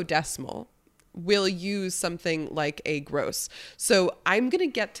duodecimal will use something like a gross. So I'm going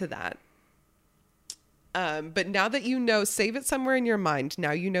to get to that. But now that you know, save it somewhere in your mind.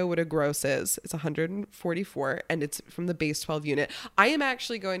 Now you know what a gross is. It's 144 and it's from the base 12 unit. I am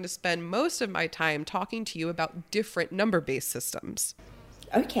actually going to spend most of my time talking to you about different number-based systems.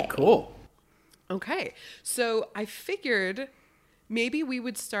 Okay. Cool. Okay. So I figured maybe we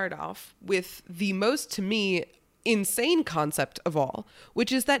would start off with the most, to me, insane concept of all,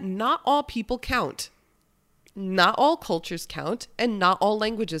 which is that not all people count. Not all cultures count and not all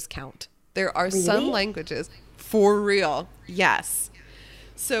languages count. There are some languages, for real, yes.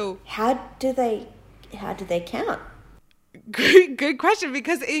 So How do they count? good question,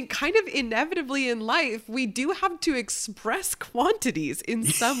 because it kind of inevitably in life, we do have to express quantities in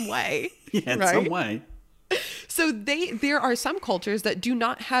some way. Yeah, in right? some way. So there are some cultures that do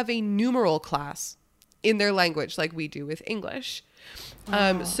not have a numeral class in their language like we do with English.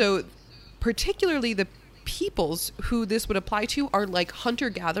 So particularly the peoples who this would apply to are like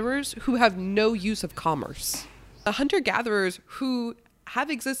hunter-gatherers who have no use of commerce. The hunter-gatherers who have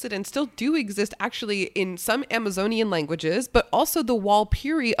existed and still do exist actually in some Amazonian languages, but also the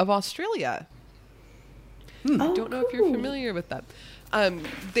Walpiri of Australia. I don't know if you're familiar with that.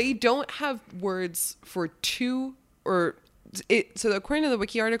 They don't have words for two or it. So according to the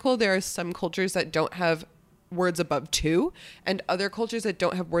wiki article, there are some cultures that don't have words above 2 and other cultures that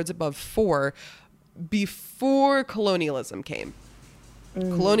don't have words above 4 before colonialism came.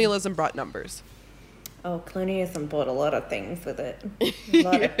 Colonialism brought numbers. Oh, colonialism brought a lot of things with it.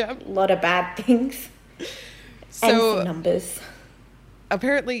 A lot of bad things. So and some numbers.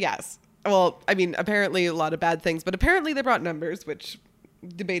 apparently, yes. Well, I mean, apparently a lot of bad things, but apparently they brought numbers, which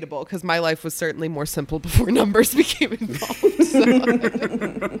debatable because my life was certainly more simple before numbers became involved.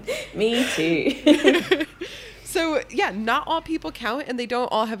 So. Me too. So yeah, not all people count and they don't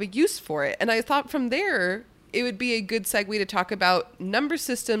all have a use for it. And I thought from there, it would be a good segue to talk about number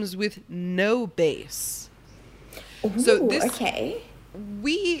systems with no base. Ooh, So this, okay.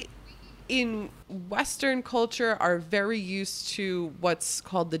 we in Western culture are very used to what's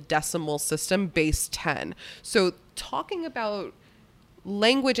called the decimal system, base 10. So talking about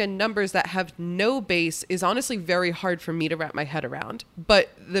language and numbers that have no base is honestly very hard for me to wrap my head around. But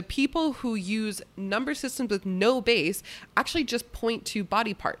the people who use number systems with no base actually just point to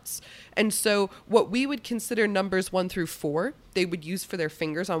body parts. And so what we would consider numbers 1 through 4, they would use for their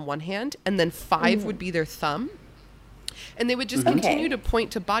fingers on one hand, and then 5 would be their thumb. And they would just continue to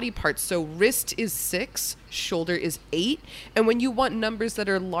point to body parts. So wrist is 6, shoulder is 8. And when you want numbers that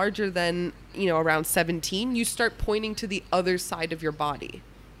are larger than, around 17, you start pointing to the other side of your body.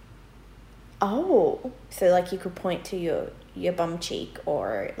 Oh, so like you could point to your bum cheek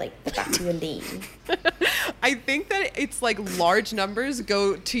or like the back of your knee. I think that it's like large numbers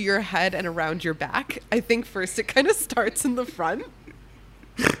go to your head and around your back. I think first it kind of starts in the front.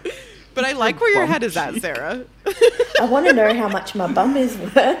 But I like where your head is at, Sarah. I want to know how much my bum is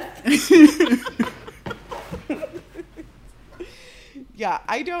worth. Yeah,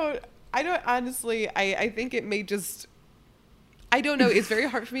 I don't honestly, I think it may just, I don't know. It's very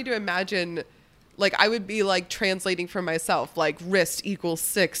hard for me to imagine, like I would be like translating for myself, like wrist equals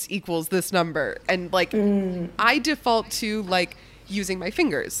 6 equals this number. And like, I default to like using my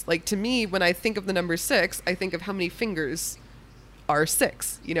fingers. Like to me, when I think of the number 6, I think of how many fingers are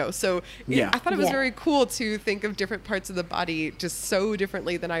 6, so I thought it was very cool to think of different parts of the body just so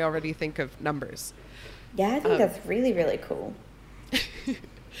differently than I already think of numbers. Yeah, I think that's really, really cool.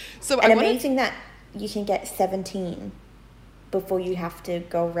 So and amazing that you can get 17 before you have to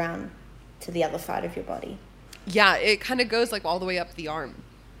go around to the other side of your body. Yeah, it kind of goes like all the way up the arm.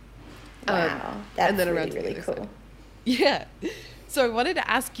 Wow, that's and then really, around really cool. Side. Yeah. So I wanted to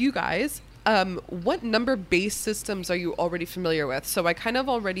ask you guys, what number base systems are you already familiar with? So I kind of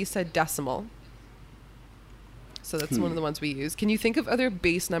already said decimal. So that's one of the ones we use. Can you think of other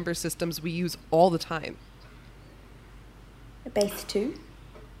base number systems we use all the time? Base 2.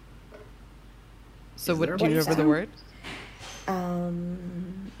 So what do you remember the word?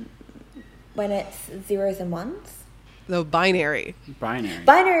 When it's zeros and ones. No, binary.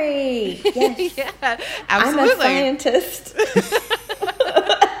 Binary. Yes. Yeah, absolutely. I'm a scientist.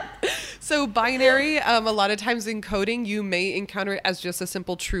 So binary, a lot of times in coding, you may encounter it as just a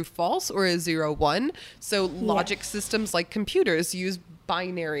simple true false or a 0 1. So logic systems like computers use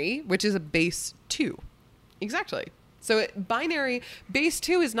binary, which is a base 2. Exactly. So binary base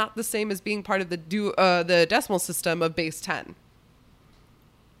 2 is not the same as being part of the decimal system of base 10.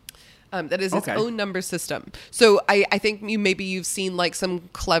 That is its own number system. So I think you've seen like some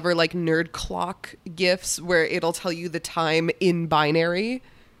clever like nerd clock GIFs where it'll tell you the time in binary.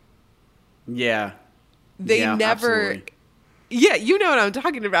 Yeah. They never. Absolutely. Yeah, you know what I'm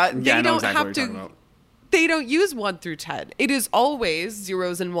talking about. Yeah, they don't exactly have to. They don't use 1 through 10. It is always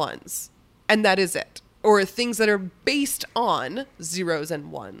zeros and ones, and that is it. Or things that are based on zeros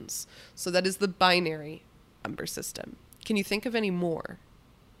and ones. So that is the binary number system. Can you think of any more?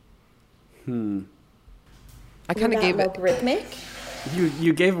 I kind of gave it. Logarithmic?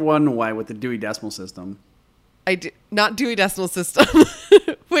 You gave one away with the Dewey Decimal System. I did not Dewey Decimal System.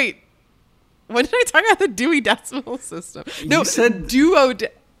 Wait, when did I talk about the Dewey Decimal System? No, you said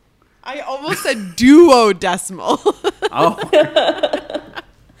I almost said duodecimal. Oh.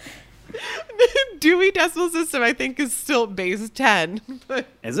 Dewey Decimal System, I think, is still base 10.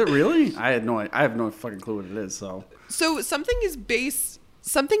 Is it really? I have no fucking clue what it is. So something is base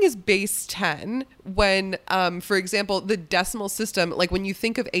 10 when, for example, the decimal system, like when you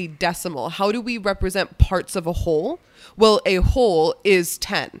think of a decimal, how do we represent parts of a whole? Well, a whole is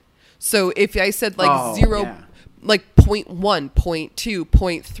 10. So if I said like 0, like 0.1, 0.2,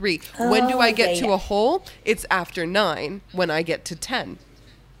 0.3, when do I get to a whole? It's after 9 when I get to 10.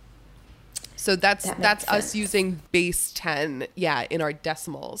 So that's us using base 10, in our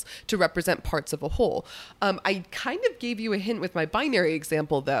decimals to represent parts of a whole. I kind of gave you a hint with my binary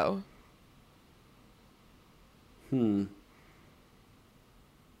example, though. Something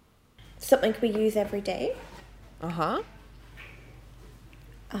we use every day? Uh-huh.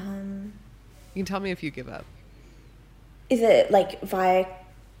 You can tell me if you give up. Is it like via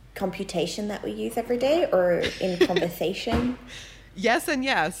computation that we use every day or in conversation? Yes and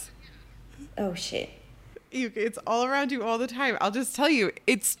yes. Oh, shit. It's all around you all the time. I'll just tell you,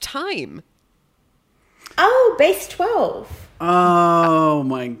 it's time. Oh, base 12. Oh,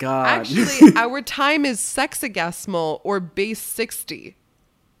 my God. Actually, our time is sexagesimal or base 60.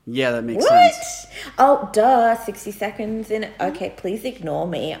 Yeah, that makes What? sense. Oh, duh. 60 seconds in it. Okay, please ignore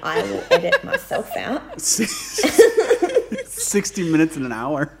me. I will edit myself out. 60 minutes in an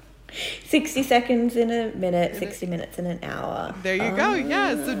hour. 60 seconds in a minute, 60 minutes in an hour. There you go.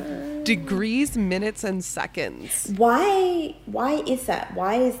 Yeah. So degrees, minutes, and seconds. Why is that?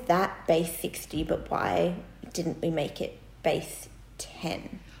 Why is that base 60, but why didn't we make it base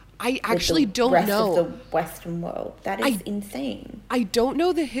 10? I actually don't rest know. of the Western world. That is insane. I don't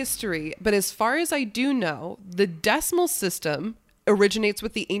know the history, but as far as I do know, the decimal system originates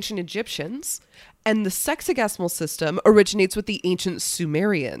with the ancient Egyptians, and the sexagesimal system originates with the ancient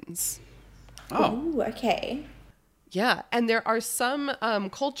Sumerians. Oh. Ooh, okay. Yeah, and there are some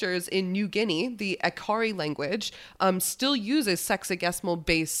cultures in New Guinea, the Akari language, still uses sexagesimal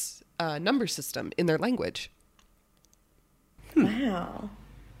base number system in their language. Wow.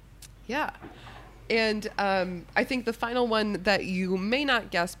 Yeah. And I think the final one that you may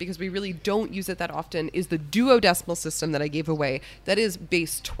not guess, because we really don't use it that often, is the duodecimal system that I gave away. That is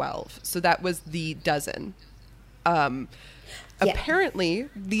base 12. So that was the dozen. Apparently,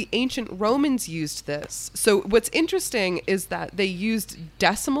 the ancient Romans used this. So what's interesting is that they used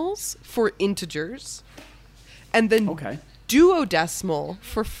decimals for integers and then duodecimal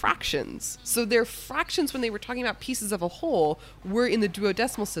for fractions. So their fractions, when they were talking about pieces of a whole, were in the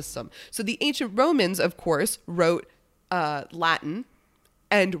duodecimal system. So the ancient Romans, of course, wrote Latin,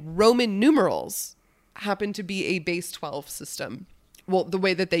 and Roman numerals happened to be a base 12 system. Well, the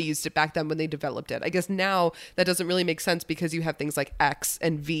way that they used it back then when they developed it. I guess now that doesn't really make sense because you have things like X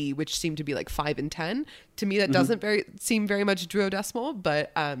and V, which seem to be like 5 and 10. To me, that doesn't seem very much duodecimal,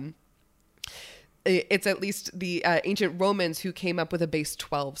 but it's at least the ancient Romans who came up with a base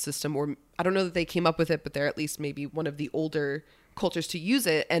 12 system, or I don't know that they came up with it, but they're at least maybe one of the older cultures to use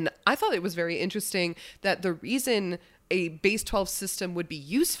it. And I thought it was very interesting that the reason a base 12 system would be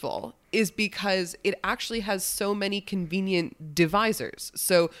useful is because it actually has so many convenient divisors.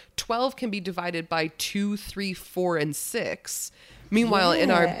 So 12 can be divided by 2, 3, 4, and 6. Meanwhile,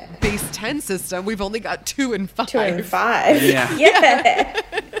 in our base 10 system, we've only got 2 and 5. 2 and 5. Yeah. Yeah.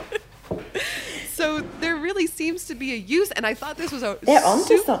 So there really seems to be a use, and I thought this was They're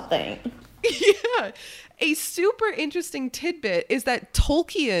onto something. Yeah. A super interesting tidbit is that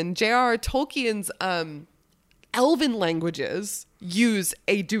Tolkien, J.R.R. Tolkien's Elven languages use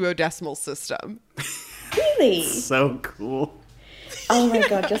a duodecimal system. Really? So cool. Oh my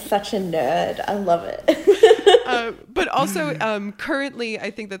god, you're such a nerd. I love it. But also, currently, I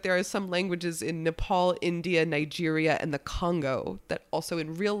think that there are some languages in Nepal, India, Nigeria, and the Congo that also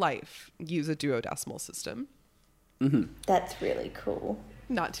in real life use a duodecimal system. Mm-hmm. That's really cool.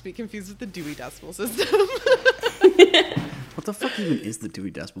 Not to be confused with the Dewey Decimal System. What the fuck even is the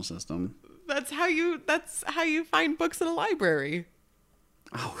Dewey Decimal System? That's how you find books in a library.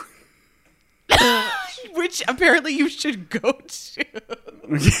 Oh. Which apparently you should go to.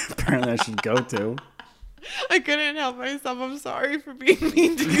 Apparently I should go to. I couldn't help myself. I'm sorry for being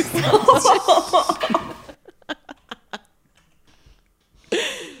mean to you so much.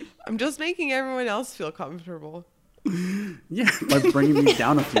 I'm just making everyone else feel comfortable. Yeah, by bringing me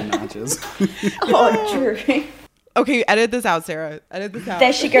down a few notches. Oh, Drew. Okay, edit this out, Sarah. Edit this out.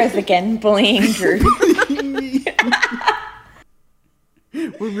 There she goes again, bullying Drew. We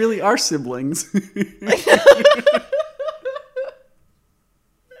really are siblings.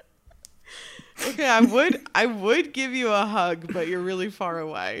 Okay, I would give you a hug, but you're really far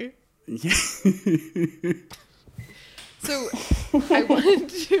away. Yeah. So I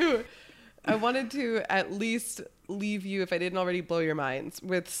wanted to at least leave you, if I didn't already blow your minds,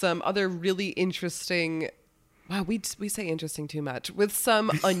 with some other really interesting. Wow, we say interesting too much. With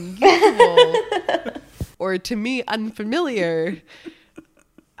some unusual, or to me unfamiliar,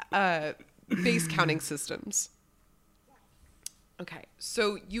 base counting systems. Okay,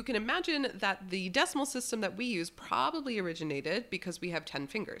 so you can imagine that the decimal system that we use probably originated because we have 10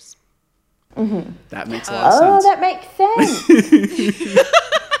 fingers. Mm-hmm. That makes a lot of sense. Oh, that makes sense.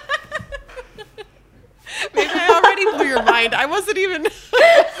 Maybe I already blew your mind. I wasn't even.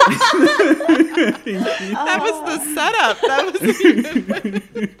 That was the setup. That was even.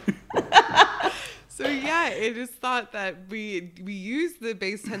 So yeah, it is thought that we use the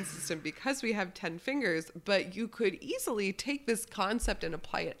base 10 system because we have 10 fingers, but you could easily take this concept and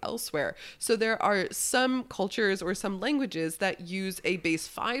apply it elsewhere. So there are some cultures or some languages that use a base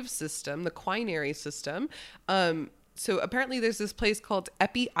 5 system, the quinary system. So apparently there's this place called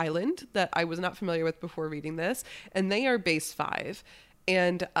Epi Island that I was not familiar with before reading this, and they are base 5.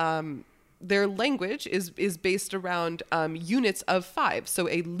 And their language is based around units of 5. So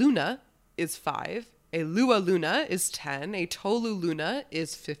a luna is 5, a Lua Luna is 10, a Tolu Luna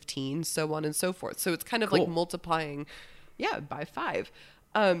is 15, so on and so forth. So it's kind of like multiplying, by 5.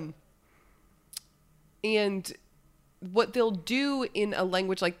 And what they'll do in a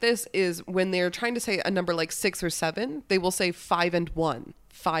language like this is when they're trying to say a number like 6 or 7, they will say 5 and 1,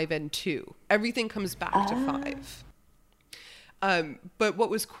 5 and 2. Everything comes back to 5. But what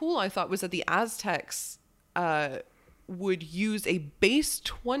was cool, I thought, was that the Aztecs would use a base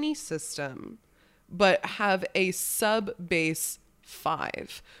 20 system, but have a sub-base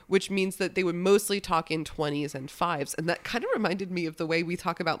 5, which means that they would mostly talk in 20s and 5s. And that kind of reminded me of the way we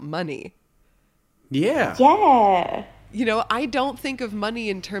talk about money. Yeah. Yeah. You know, I don't think of money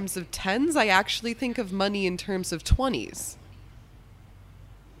in terms of 10s. I actually think of money in terms of 20s.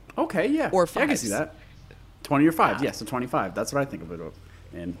 Okay, yeah. Or Yeah, I can 5s. see that. 20 or 5, so 25. That's what I think of it.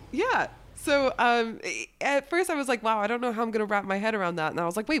 And Yeah. So at first I was like, wow, I don't know how I'm going to wrap my head around that. And I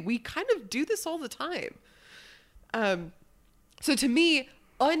was like, wait, we kind of do this all the time. So to me,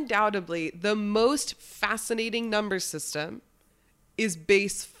 undoubtedly, the most fascinating number system is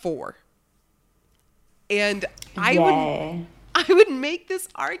base 4. And I would make this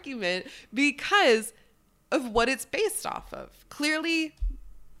argument because of what it's based off of. Clearly,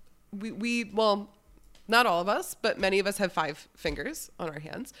 we well, not all of us, but many of us have 5 fingers on our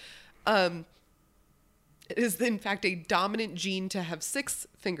hands. It is, in fact, a dominant gene to have 6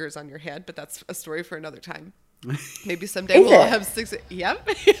 fingers on your hand, but that's a story for another time. Maybe someday we'll all have 6. Yep.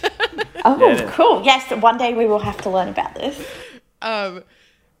 Oh, cool. Yes, one day we will have to learn about this.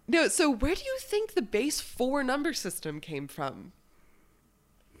 No, so where do you think the base 4 number system came from?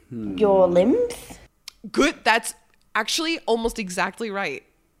 Your limbs? Good. That's actually almost exactly right.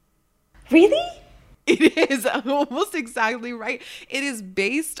 Really? It is almost exactly right. It is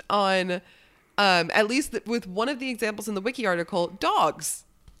based on, at least with one of the examples in the wiki article, dogs.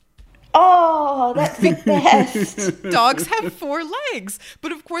 Oh, that's the best. Dogs have 4 legs.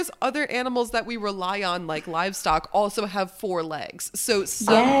 But of course, other animals that we rely on, like livestock, also have 4 legs. So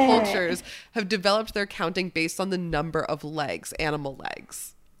some cultures have developed their counting based on the number of legs, animal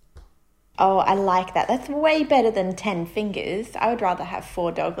legs. Oh, I like that. That's way better than 10 fingers. I would rather have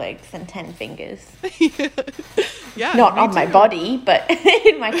 4 dog legs than 10 fingers. Yeah. Not on my body, but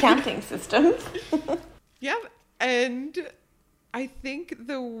in my counting system. Yeah. And I think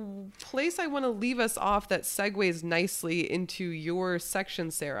the place I want to leave us off that segues nicely into your section,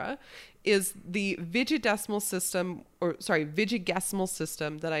 Sarah, is the vigidesimal system, vigigesimal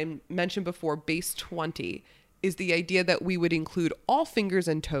system that I mentioned before, base 20, is the idea that we would include all fingers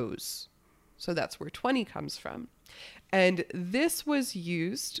and toes. So that's where 20 comes from. And this was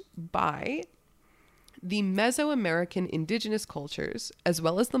used by the Mesoamerican indigenous cultures, as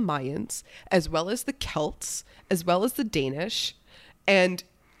well as the Mayans, as well as the Celts, as well as the Danish, and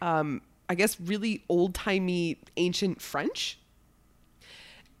I guess really old-timey ancient French.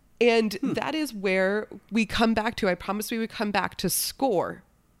 And that is where we come back to, I promised we would come back to score.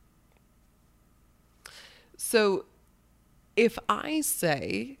 So if I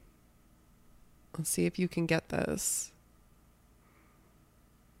say, let's see if you can get this.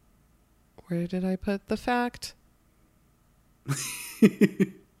 Where did I put the fact?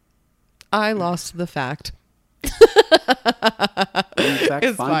 I lost the fact.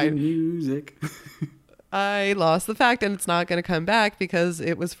 it's fine. Music. I lost the fact, and it's not going to come back because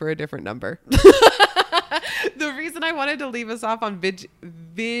it was for a different number. The reason I wanted to leave us off on vigesimal.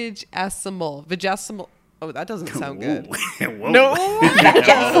 Oh, that doesn't sound good. No.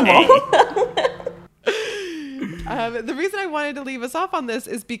 The reason I wanted to leave us off on this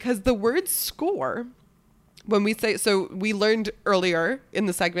is because the word score, when we say, so we learned earlier in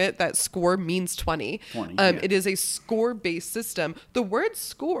the segment that score means 20. It is a score-based system. The word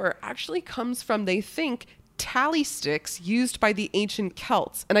score actually comes from, they think, tally sticks used by the ancient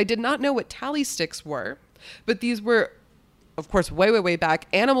Celts. And I did not know what tally sticks were, but these were, of course, way, way, way back,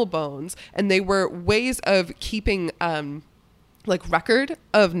 animal bones. And they were ways of keeping like record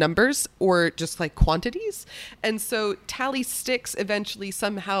of numbers or just like quantities. And so tally sticks eventually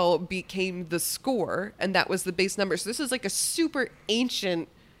somehow became the score, and that was the base number. So this is like a super ancient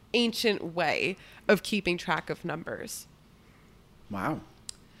way of keeping track of numbers. Wow.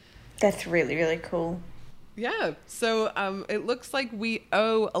 That's really, really cool. Yeah. So it looks like we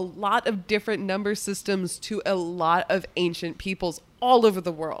owe a lot of different number systems to a lot of ancient peoples all over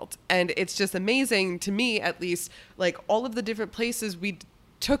the world. And it's just amazing to me, at least, like all of the different places we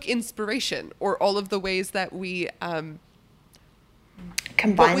took inspiration, or all of the ways that we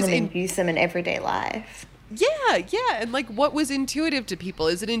combine them and use them in everyday life. Yeah. And like what was intuitive to people?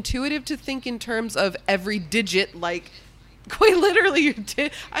 Is it intuitive to think in terms of every digit like Quite literally,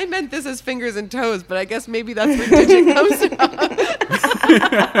 I meant this as fingers and toes, but I guess maybe that's where digit comes from.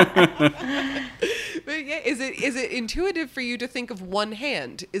 But yeah, is it intuitive for you to think of one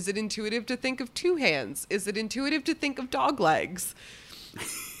hand? Is it intuitive to think of two hands? Is it intuitive to think of dog legs?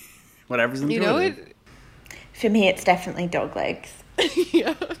 Whatever's intuitive. For me, it's definitely dog legs.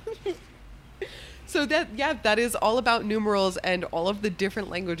 Yeah. So that is all about numerals and all of the different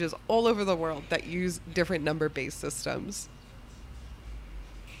languages all over the world that use different number-based systems.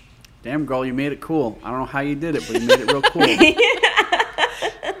 Damn, girl, you made it cool. I don't know how you did it, but you made it real cool.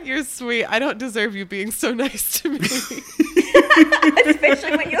 You're sweet. I don't deserve you being so nice to me.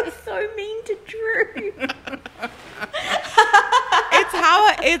 Especially when you're so mean to Drew.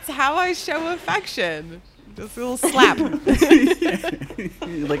 It's how I show affection. Just a little slap. Like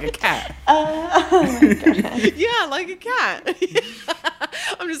a cat. Oh my God. Yeah, like a cat.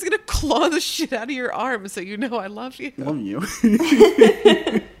 I'm just going to claw the shit out of your arm so you know I love you. Love you.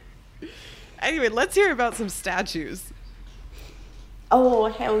 Anyway, let's hear about some statues. Oh,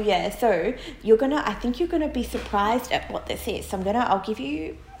 hell yeah. So I think you're gonna be surprised at what this is. So I'll give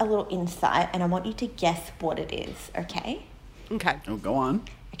you a little insight and I want you to guess what it is, okay? Okay. Oh, go on.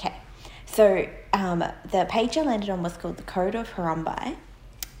 Okay. So the page I landed on was called the Code of Harambe.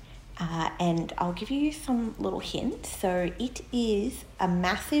 And I'll give you some little hints. So it is a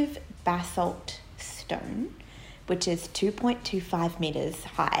massive basalt stone, which is 2.25 meters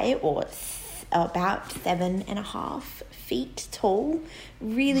high or about 7.5 feet tall.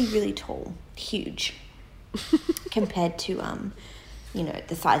 Really, really tall. Huge. Compared to,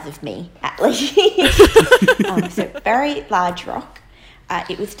 the size of me, at least. So very large rock.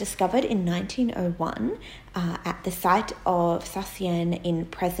 It was discovered in 1901 at the site of Sasian in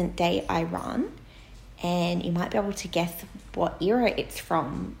present-day Iran. And you might be able to guess what era it's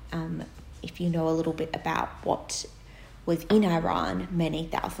from if you know a little bit about what was in Iran many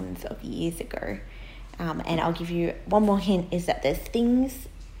thousands of years ago. And I'll give you one more hint, is that there's things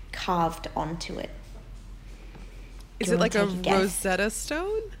carved onto it. Is it like a Rosetta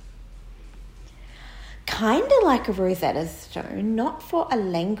Stone? Kind of like a Rosetta Stone, not for a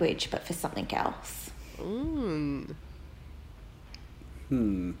language, but for something else.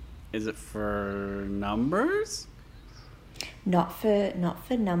 Is it for numbers? Not for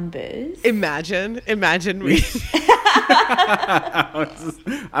numbers. Imagine me.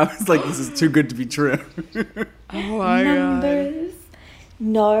 I was like, this is too good to be true. Oh my numbers. God.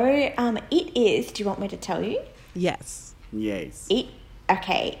 No, it is. Do you want me to tell you? Yes. Yes. It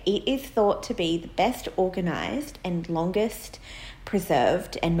is thought to be the best organized and longest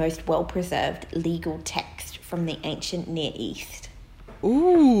preserved and most well-preserved legal text from the ancient Near East.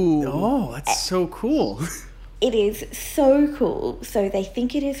 Ooh. Oh, that's so cool. It is so cool. So they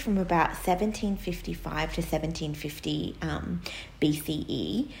think it is from about 1755 to 1750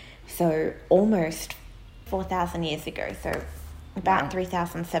 BCE. So almost 4,000 years ago. So about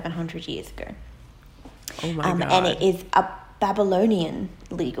 3,700 years ago. Oh my God. And it is a Babylonian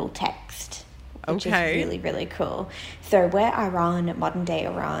legal text, which is really, really cool. So where modern day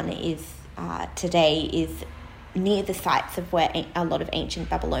Iran is today is near the sites of where a lot of ancient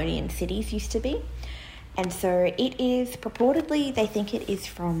Babylonian cities used to be. And so it is purportedly, they think it is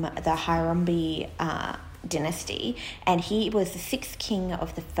from the Harambe dynasty, and he was the sixth king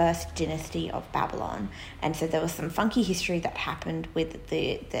of the first dynasty of Babylon. And so there was some funky history that happened with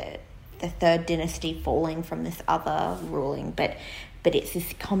the third dynasty falling from this other ruling, but it's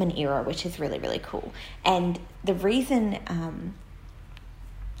this common era, which is really, really cool. And the reason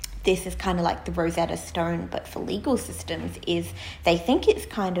this is kind of like the Rosetta Stone, but for legal systems, is they think it's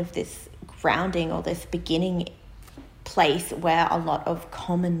kind of this grounding or this beginning place where a lot of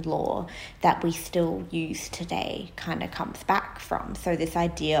common law that we still use today kind of comes back from. So this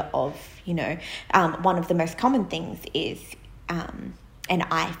idea of, one of the most common things is an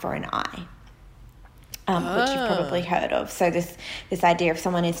eye for an eye. Which you've probably heard of. So this idea, if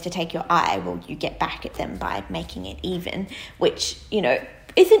someone is to take your eye, well, you get back at them by making it even, which,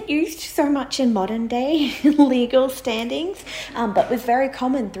 isn't used so much in modern day legal standings, but was very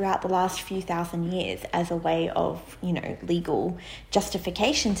common throughout the last few thousand years as a way of, legal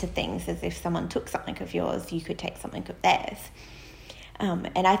justification to things, as if someone took something of yours, you could take something of theirs.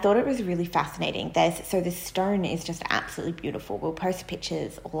 And I thought it was really fascinating. So this stone is just absolutely beautiful. We'll post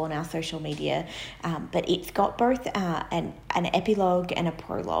pictures all on our social media, but it's got both an epilogue and a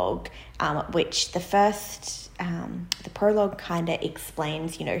prologue, which the prologue kind of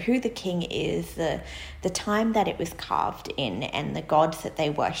explains, who the king is, the time that it was carved in, and the gods that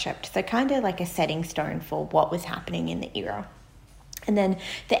they worshipped. So kind of like a setting stone for what was happening in the era. And then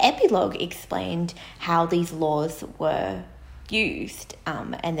the epilogue explained how these laws were confused.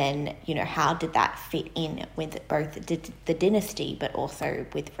 And then, how did that fit in with both the dynasty, but also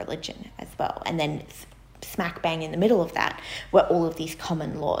with religion as well? And then smack bang in the middle of that were all of these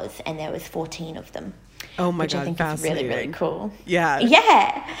common laws, and there was 14 of them. Oh my which God, I think is really, really cool. Yeah.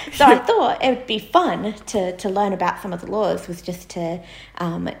 Yeah. So I thought it would be fun to learn about some of the laws, was just to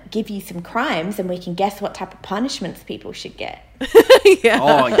give you some crimes, and we can guess what type of punishments people should get. Yeah.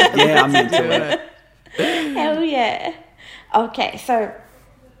 Oh, yeah, I'm into it. Hell yeah. Okay, so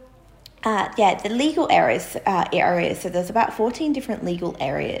the legal areas. So there's about 14 different legal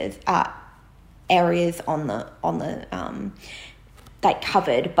areas on the like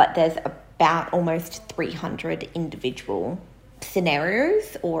covered, but there's about almost 300 individual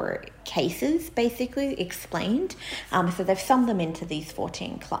scenarios or cases basically explained. So they've summed them into these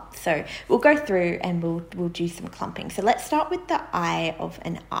 14 clumps. So we'll go through and we'll do some clumping. So let's start with the eye of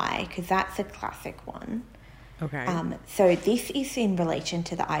an eye, because that's a classic one. Okay. So this is in relation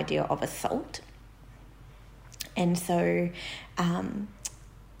to the idea of assault. And so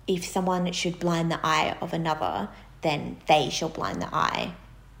if someone should blind the eye of another, then they shall blind the eye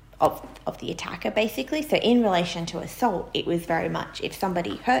of the attacker, basically. So in relation to assault, it was very much, if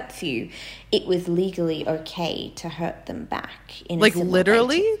somebody hurts you, it was legally okay to hurt them back. Like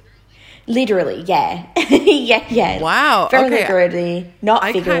literally? Literally, yeah. yeah. Wow. Very okay. literally, not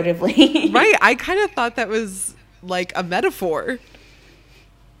figuratively. Right. I kind of thought that was like a metaphor.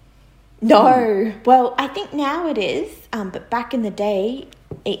 No. Well, I think now it is. But back in the day,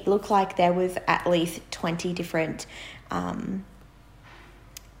 it looked like there was at least 20 different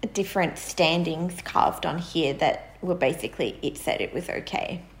standings carved on here that were basically, it said it was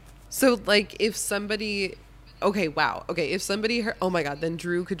okay. So like if somebody, okay, wow. Okay. If somebody hurt, oh my God, then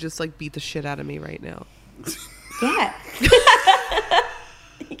Drew could just like beat the shit out of me right now. Yeah.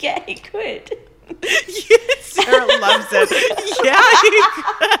 Yeah, he could. Yes, Sarah loves it. Yeah, he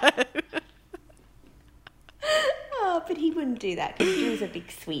could. Oh, but he wouldn't do that because he was a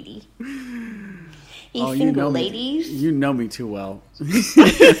big sweetie. He's Oh, single, ladies. You know me too well.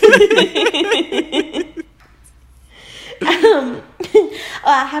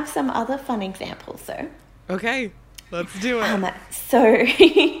 I have some other fun examples, though. Okay, let's do it. So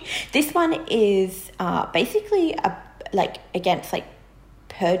this one is basically against like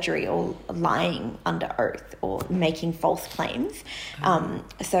perjury or lying under oath or making false claims.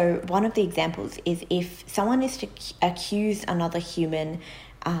 So one of the examples is if someone is to accuse another human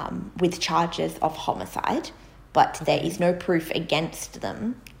with charges of homicide, but there is no proof against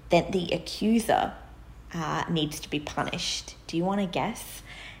them, then the accuser needs to be punished. Do you want to guess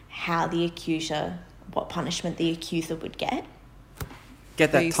what punishment the accuser would get?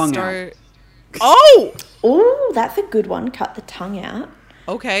 Get that tongue out. Oh, that's a good one. Cut the tongue out.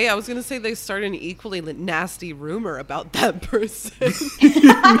 Okay, I was going to say they start an equally nasty rumor about that person.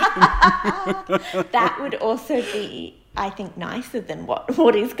 That would also be, I think, nicer than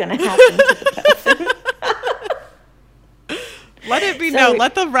what is going to happen to the person. Let it be known.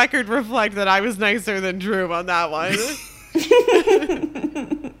 Let the record reflect that I was nicer than Drew on that one.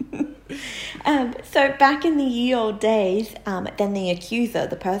 So back in the ye old days, then the accuser,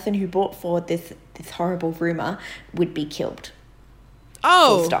 the person who brought forward this horrible rumor, would be killed.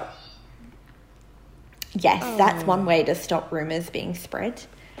 Oh. Full stop. Yes, that's one way to stop rumors being spread.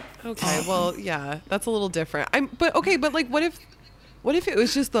 Okay, well, yeah, that's a little different. But like, what if it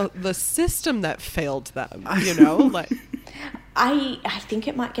was just the system that failed them? You know, like. I think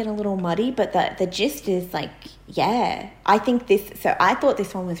it might get a little muddy, but the gist is like, yeah, I think I thought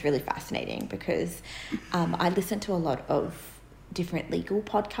this one was really fascinating because I listened to a lot of different legal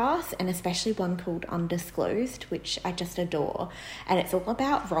podcasts, and especially one called Undisclosed, which I just adore. And it's all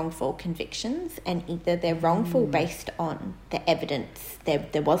about wrongful convictions, and either they're wrongful based on the evidence,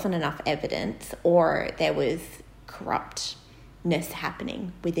 there wasn't enough evidence, or there was corruptness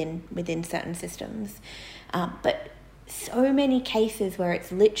happening within certain systems. But so many cases where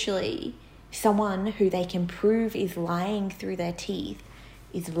it's literally someone who they can prove is lying through their teeth,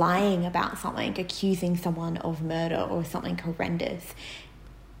 is lying about something, accusing someone of murder or something horrendous,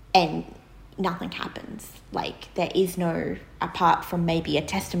 and nothing happens. Like, there is no, apart from maybe a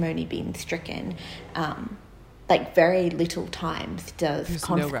testimony being stricken, like very little times does There's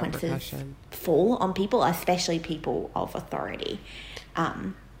consequences fall on people, especially people of authority.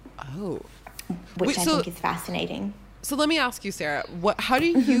 Which I think is fascinating. So let me ask you, Sarah, how do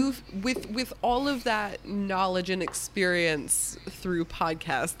you, with all of that knowledge and experience through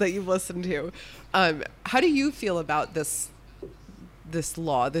podcasts that you've listened to, how do you feel about this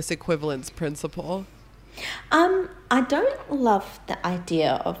law, this equivalence principle? I don't love the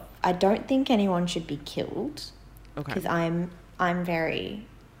idea of, I don't think anyone should be killed. Okay. Because I'm I'm very,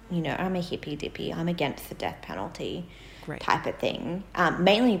 I'm a hippy dippy. I'm against the death penalty type of thing,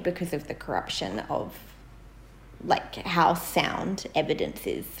 mainly because of the corruption of like how sound evidence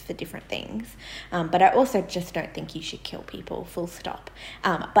is for different things. But I also just don't think you should kill people, full stop.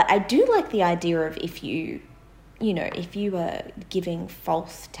 But I do like the idea of if you are giving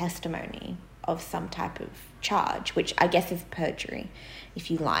false testimony of some type of charge, which I guess is perjury. If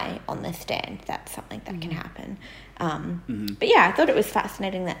you lie on the stand, that's something that can happen. But yeah, I thought it was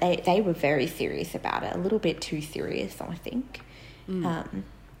fascinating that they were very serious about it. A little bit too serious, I think.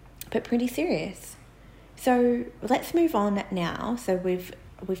 But pretty serious. So let's move on now. So we've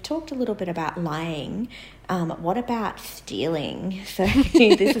talked a little bit about lying. What about stealing? So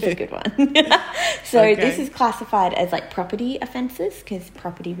this is a good one. So this is classified as like property offences because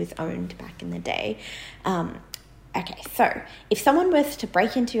property was owned back in the day. Okay, so if someone was to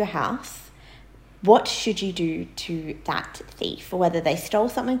break into your house, what should you do to that thief? Whether they stole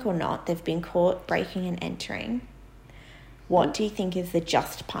something or not, they've been caught breaking and entering. What do you think is the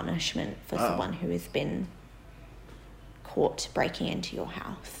just punishment for someone who has been caught breaking into your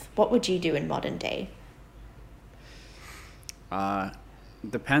house? What would you do in modern day?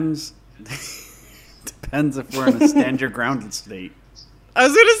 Depends. Depends if we're in a stand your ground state. I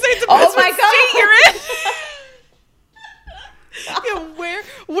was gonna say depends what state you're in. Yeah,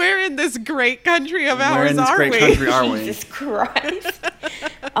 where in this great country of ours are we? Jesus Christ.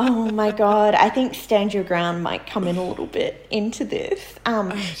 Oh my God. I think stand your ground might come in a little bit into this.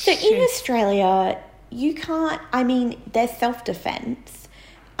 So in Australia, you can't, there's self-defense,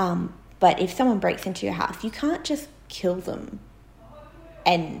 but if someone breaks into your house, you can't just kill them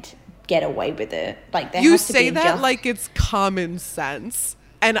and get away with it. Like you say that like it's common sense.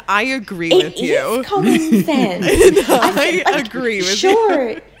 And I agree with you. It is common sense. I agree with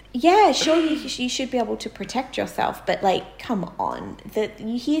you. Yeah, sure, you should be able to protect yourself, but like, come on.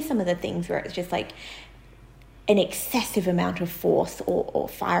 You hear some of the things where it's just like an excessive amount of force or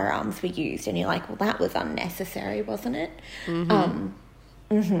firearms were used, and you're like, well, that was unnecessary, wasn't it?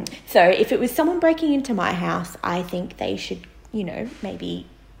 So if it was someone breaking into my house, I think they should, maybe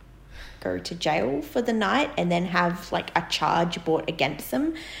go to jail for the night and then have like a charge brought against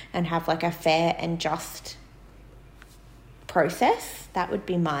them and have like a fair and just process. That would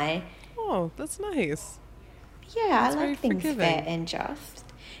be my... Oh, that's nice. Yeah, that's I like things fair and just.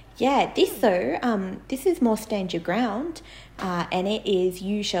 Yeah, this though, this is more stand your ground, and it is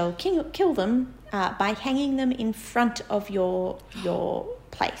you shall kill them by hanging them in front of your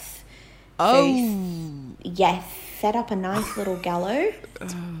place. Oh. So, yes, set up a nice little gallows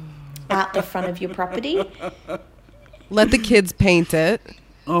out the front of your property. Let the kids paint it.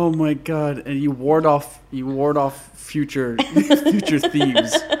 Oh my God! And you ward off future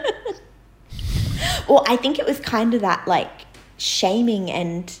thieves. Well, I think it was kind of that like shaming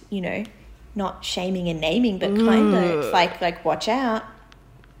and not shaming and naming, but kind of it's like watch out.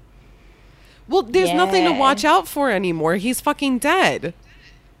 Well, there's nothing to watch out for anymore. He's fucking dead.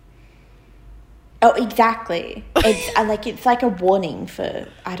 Oh, exactly. It's like a warning for,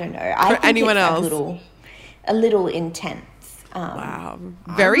 I don't know. I think anyone else. A little intense. Wow.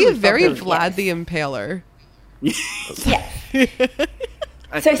 Very Vlad the Impaler. Yeah.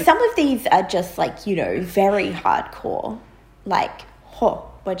 So some of these are just like, very hardcore. Like,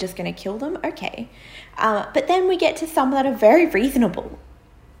 we're just going to kill them? Okay. But then we get to some that are very reasonable.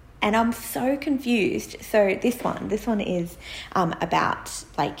 And I'm so confused. So this one is about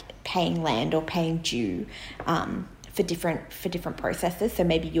like paying land or paying due for different processes. So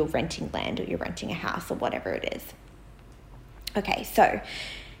maybe you're renting land or you're renting a house or whatever it is. Okay, so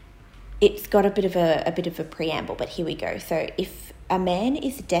it's got a bit of a preamble, but here we go. So if a man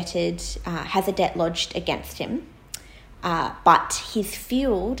is debted, has a debt lodged against him, but his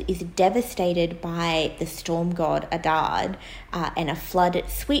field is devastated by the storm god Adad, and a flood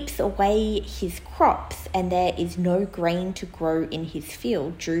sweeps away his crops, and there is no grain to grow in his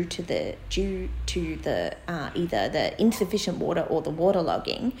field due to the either the insufficient water or the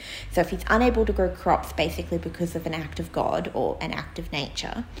waterlogging. So if he's unable to grow crops, basically because of an act of God or an act of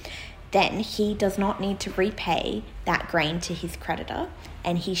nature, then he does not need to repay that grain to his creditor,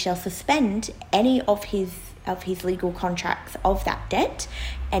 and he shall suspend any of his legal contracts of that debt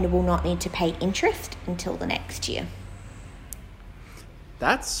and will not need to pay interest until the next year.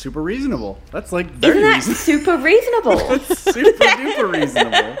 That's super reasonable. That's like very Isn't that reasonable. super reasonable? That's super duper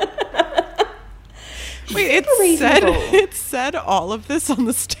reasonable. Wait, it said all of this on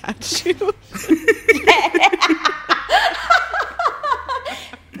the statue.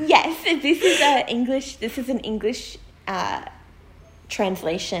 Yes, this is an English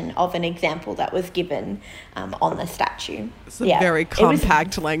translation of an example that was given on the statue. It's a very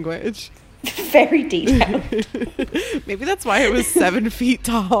compact language. Very detailed. Maybe that's why it was 7 feet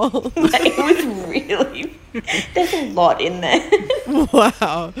tall. It was really... There's a lot in there.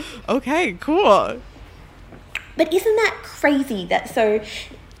 Wow. Okay, cool. But isn't that crazy that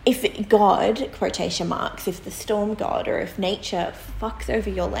if God, quotation marks, if the storm god or if nature fucks over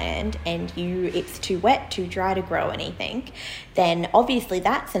your land and it's too wet, too dry to grow anything, then obviously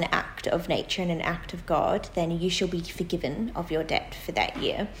that's an act of nature and an act of God, then you shall be forgiven of your debt for that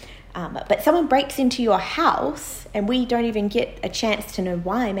year. But someone breaks into your house and we don't even get a chance to know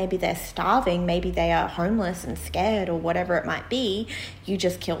why. Maybe they're starving, maybe they are homeless and scared or whatever it might be. You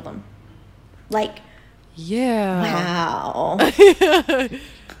just kill them. Like, yeah. Wow.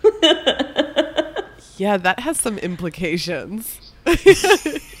 Yeah, that has some implications.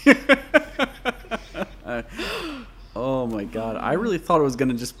 Oh my God. I really thought it was going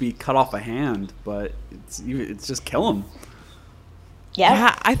to just be cut off a hand, but it's just kill him.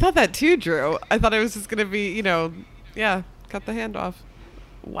 Yeah, I thought that too, Drew. I thought it was just going to be, cut the hand off.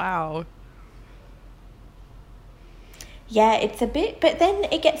 Wow. Yeah, it's a bit, but then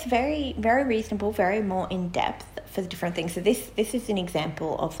it gets very, very reasonable, very more in depth for the different things. So this is an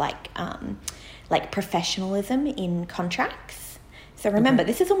example of like professionalism in contracts. So remember,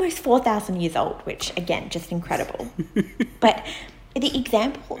 This is almost 4,000 years old, which again, just incredible. But the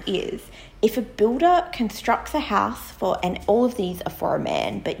example is if a builder constructs a house and all of these are for a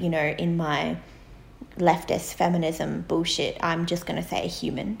man, but in my leftist feminism bullshit, I'm just going to say a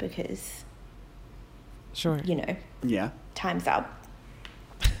human because, sure, yeah, time's up.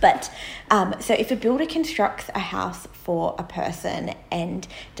 But so if a builder constructs a house for a person and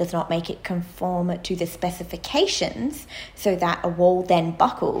does not make it conform to the specifications so that a wall then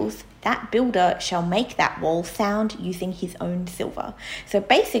buckles, that builder shall make that wall sound using his own silver. So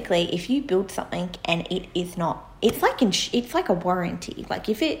basically, if you build something and it is not, it's like a warranty. Like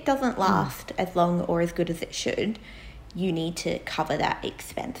if it doesn't last as long or as good as it should, you need to cover that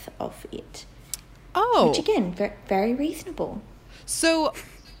expense of it. Oh. Which again, very, very reasonable. So,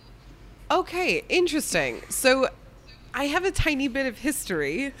 okay, interesting. So, I have a tiny bit of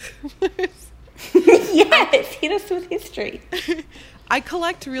history. Yes, hit us with history. I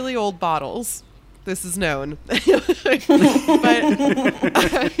collect really old bottles. This is known. But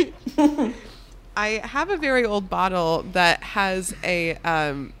I have a very old bottle that has a...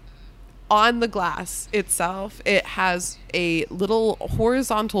 on the glass itself, it has a little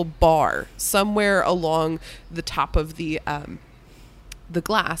horizontal bar somewhere along the top of the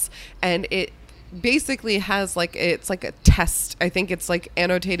glass, and it basically has it's like a test. I think it's like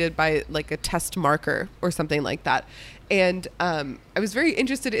annotated by like a test marker or something like that. And I was very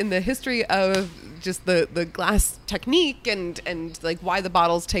interested in the history of just the glass technique and like why the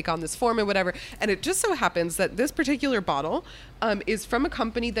bottles take on this form and whatever. And it just so happens that this particular bottle is from a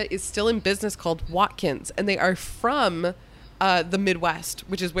company that is still in business called Watkins. And they are from the Midwest,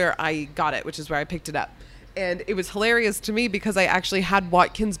 which is where I got it, which is where I picked it up. And it was hilarious to me because I actually had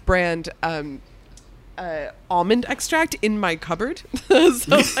Watkins brand almond extract in my cupboard.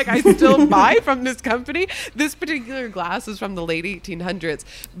 So I still buy from this company. This particular glass is from the late 1800s,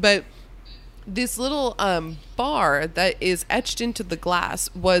 but this little bar that is etched into the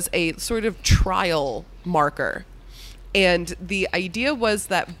glass was a sort of trial marker. And the idea was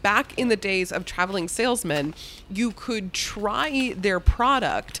that back in the days of traveling salesmen, you could try their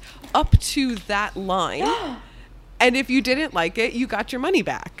product up to that line. And if you didn't like it, you got your money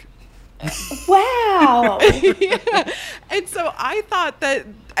back. Wow. Yeah. And so I thought that,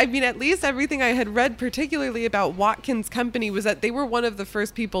 at least everything I had read, particularly about Watkins Company, was that they were one of the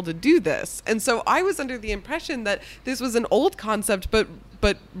first people to do this. And so I was under the impression that this was an old concept, but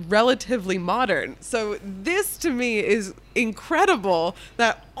relatively modern. So this to me is incredible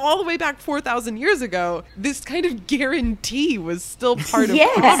that all the way back 4,000 years ago, this kind of guarantee was still part of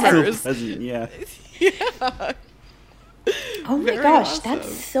commerce. Yeah. Yeah. Oh my gosh, awesome.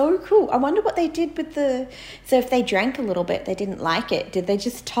 That's so cool. I wonder what they did with so if they drank a little bit, they didn't like it. Did they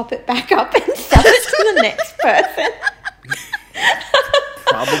just top it back up and sell it to the next person?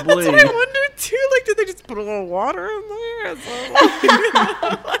 Probably. That's what I wondered too. Did they just put a little water in there?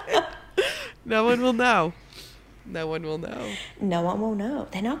 No one will know. No one will know. No one will know.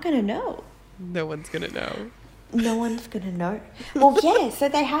 They're not going to know. No one's going to know. No one's going to know. Well, yeah, so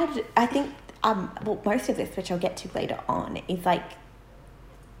they had, I think, most of this, which I'll get to later on, is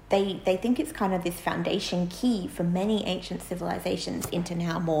they think it's kind of this foundation key for many ancient civilizations into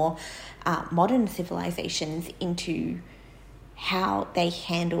now more modern civilizations into how they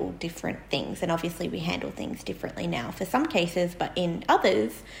handle different things. And obviously we handle things differently now for some cases, but in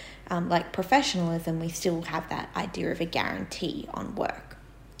others, like professionalism, we still have that idea of a guarantee on work,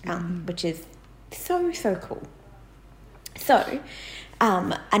 which is so cool. So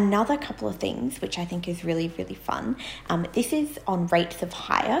another couple of things which I think is really, really fun. This is on rates of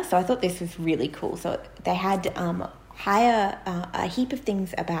hire. So I thought this was really cool. So they had a heap of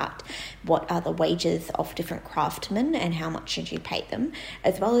things about what are the wages of different craftsmen and how much should you pay them,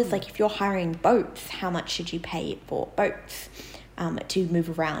 as well as like if you're hiring boats, how much should you pay for boats to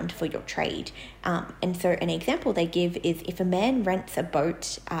move around for your trade. And so an example they give is if a man rents a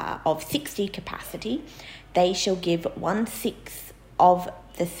boat of 60 capacity, they shall give 1/6 of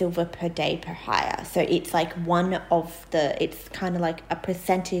the silver per day per hire. So it's like it's kind of like a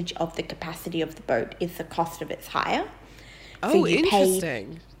percentage of the capacity of the boat is the cost of its hire. Oh, so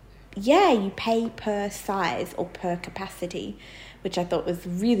interesting. You pay per size or per capacity, which I thought was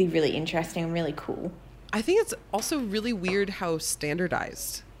really, really interesting and really cool. I think it's also really weird how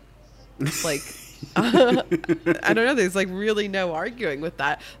standardized. Like, I don't know. There's like really no arguing with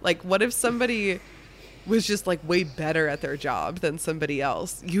that. Like, what if somebody was just like way better at their job than somebody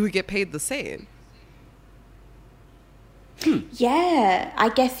else? You would get paid the same. Yeah, I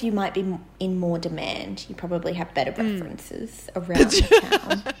guess you might be in more demand. You probably have better references around the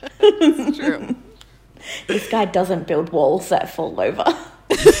town. It's true. This guy doesn't build walls that fall over.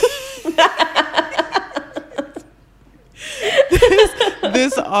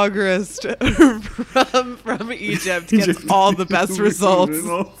 This augurist from Egypt gets all the best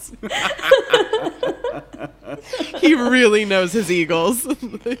results. He really knows his eagles.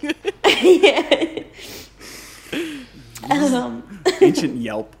 Yeah. Ancient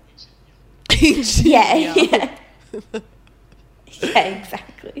Yelp. Yeah. Yeah,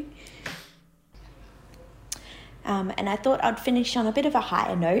 exactly. And I thought I'd finish on a bit of a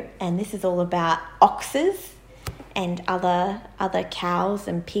higher note, and this is all about oxes and other cows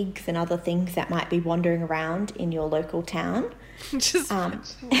and pigs and other things that might be wandering around in your local town. Just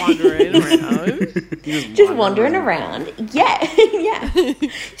wandering around. Just wandering around. Yeah, yeah.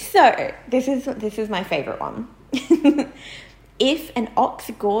 So this is my favourite one. If an ox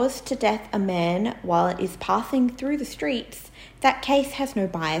gores to death a man while it is passing through the streets, that case has no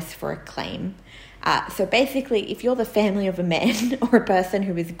bias for a claim. So basically, if you're the family of a man or a person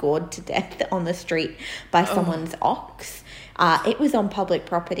who is gored to death on the street by someone's ox, it was on public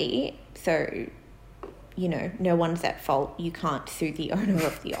property, so, you know, no one's at fault. You can't sue the owner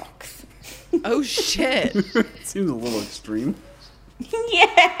of the ox. Oh, shit. Seems a little extreme.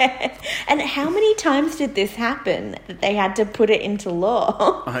 Yeah. And how many times did this happen that they had to put it into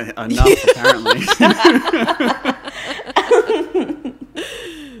law? Enough, apparently.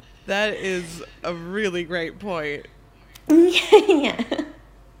 That is a really great point. Yeah.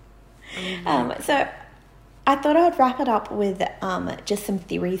 So I thought I would wrap it up with just some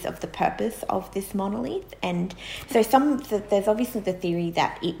theories of the purpose of this monolith. And so there's obviously the theory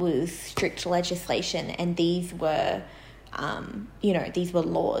that it was strict legislation, and these were these were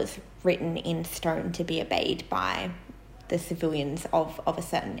laws written in stone to be obeyed by the civilians of a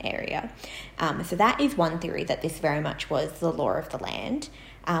certain area. So that is one theory, that this very much was the law of the land.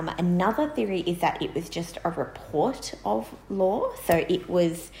 Another theory is that it was just a report of law. So it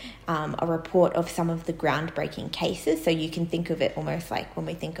was a report of some of the groundbreaking cases. So you can think of it almost like when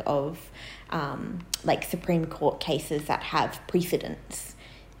we think of like Supreme Court cases that have precedents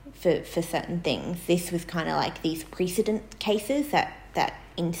for certain things. This was kind of like these precedent cases that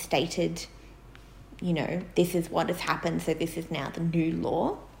instated, you know, this is what has happened, so this is now the new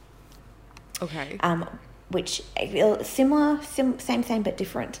law. Okay. Which similar, same but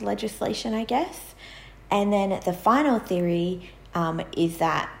different legislation, I guess. And then the final theory is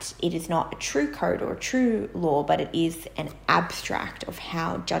that it is not a true code or a true law, but it is an abstract of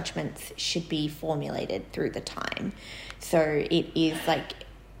how judgments should be formulated through the time. So it is like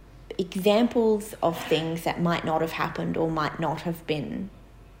examples of things that might not have happened or might not have been,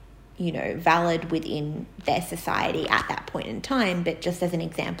 you know, valid within their society at that point in time, but just as an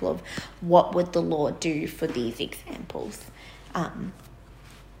example of what would the law do for these examples,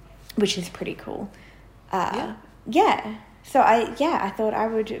 which is pretty cool. Yeah. So I thought I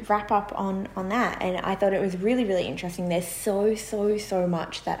would wrap up on that, and I thought it was really, really interesting. There's so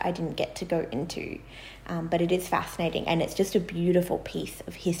much that I didn't get to go into, but it is fascinating, and it's just a beautiful piece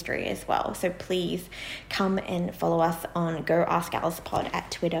of history as well. So please come and follow us on Go Ask Alice Pod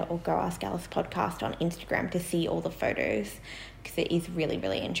at Twitter or Go Ask Alice Podcast on Instagram to see all the photos, because it is really,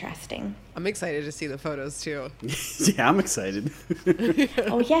 really interesting. I'm excited to see the photos too. Yeah, I'm excited.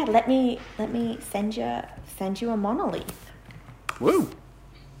 Oh yeah, let me send you a monolith. Woo.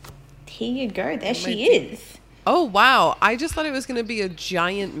 Here you go. There she is. Oh, wow. I just thought it was going to be a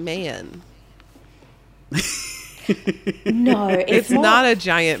giant man. No, It's not a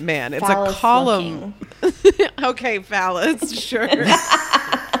giant man. It's a phallus column. looking. Okay, phallus, sure.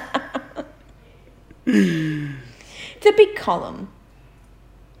 It's a big column.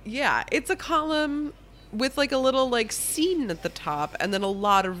 Yeah, it's a column with like a little like scene at the top and then a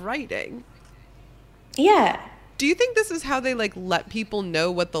lot of writing. Yeah. Do you think this is how they like let people know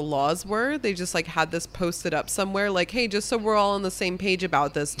what the laws were? They just like had this posted up somewhere like, hey, just so we're all on the same page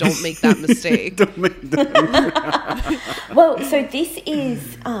about this, don't make that mistake. Well, so this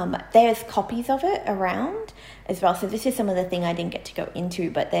is, there's copies of it around as well. So this is some of the thing I didn't get to go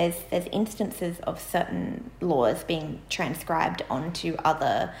into, but there's instances of certain laws being transcribed onto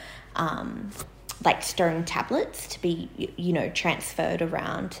other, like stone tablets to be, transferred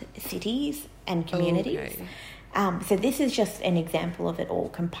around cities and communities. Okay. So this is just an example of it all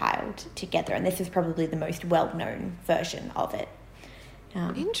compiled together, and this is probably the most well-known version of it.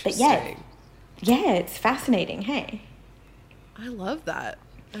 Interesting. But yeah, it's fascinating. Hey, I love that.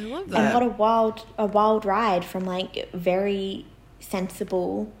 and what a wild ride from like very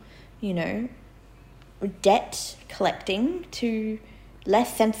sensible, debt collecting to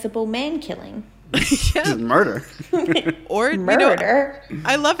less sensible man killing. Just murder. Or Murder.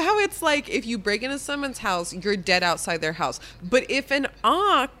 I love how it's like if you break into someone's house, you're dead outside their house. But if an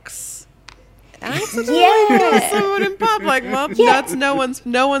ox accidentally kills someone in public, well, that's no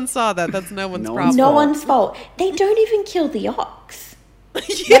one saw that. That's no one's problem. No one's fault. They don't even kill the ox.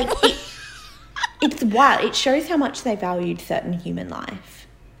 Yeah. Like, it's wild. It shows how much they valued certain human life.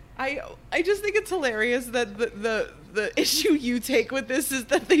 I just think it's hilarious that the issue you take with this is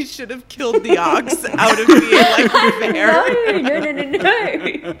that they should have killed the ox out of being like fair.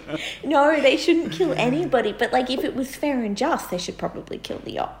 No. No, they shouldn't kill anybody. But like, if it was fair and just, they should probably kill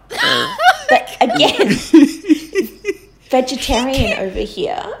the ox. But again, vegetarian over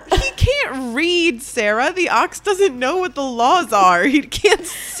here. He can't read, Sarah. The ox doesn't know what the laws are. He can't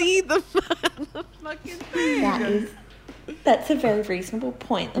see the fucking thing. That's a very reasonable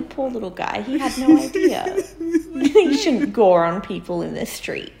point. The poor little guy, he had no idea. You shouldn't gore on people in the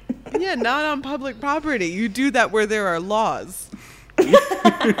street. Yeah, not on public property. You do that where there are laws. You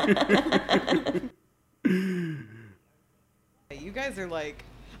guys are like,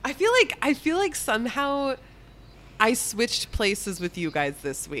 I feel like somehow I switched places with you guys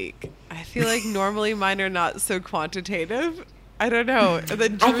this week. I feel like normally mine are not so quantitative. I don't know. And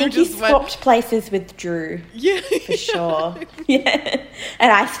then Drew I think you swapped places with Drew. Yeah, for sure. Yeah,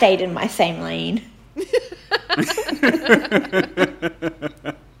 and I stayed in my same lane.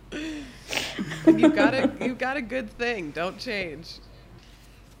 You got a good thing. Don't change.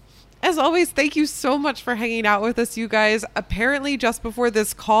 As always, thank you so much for hanging out with us, you guys. Apparently, just before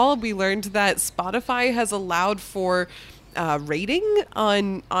this call, we learned that Spotify has allowed for rating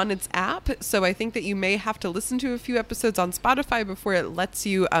on its app, so I think that you may have to listen to a few episodes on Spotify before it lets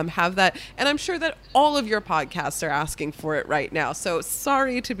you have that, and I'm sure that all of your podcasts are asking for it right now, so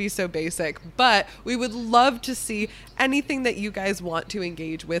sorry to be so basic, but we would love to see anything that you guys want to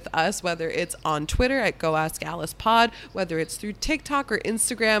engage with us, whether it's on Twitter at Go Ask Alice Pod, whether it's through TikTok or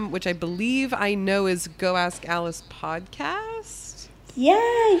Instagram, which I believe I know is Go Ask Alice Podcast. Yeah,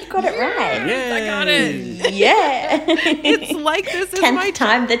 you got it right. Yes, I got it. Yeah. It's like this is 10th my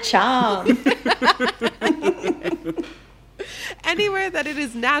time the charm. Anywhere that it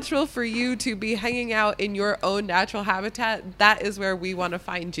is natural for you to be hanging out in your own natural habitat, that is where we want to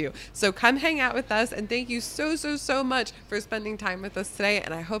find you. So come hang out with us, and thank you so much for spending time with us today,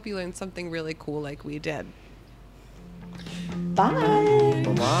 and I hope you learned something really cool like we did. Bye.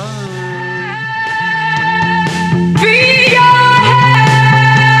 Bye.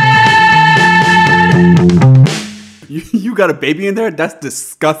 You got a baby in there? That's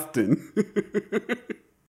disgusting.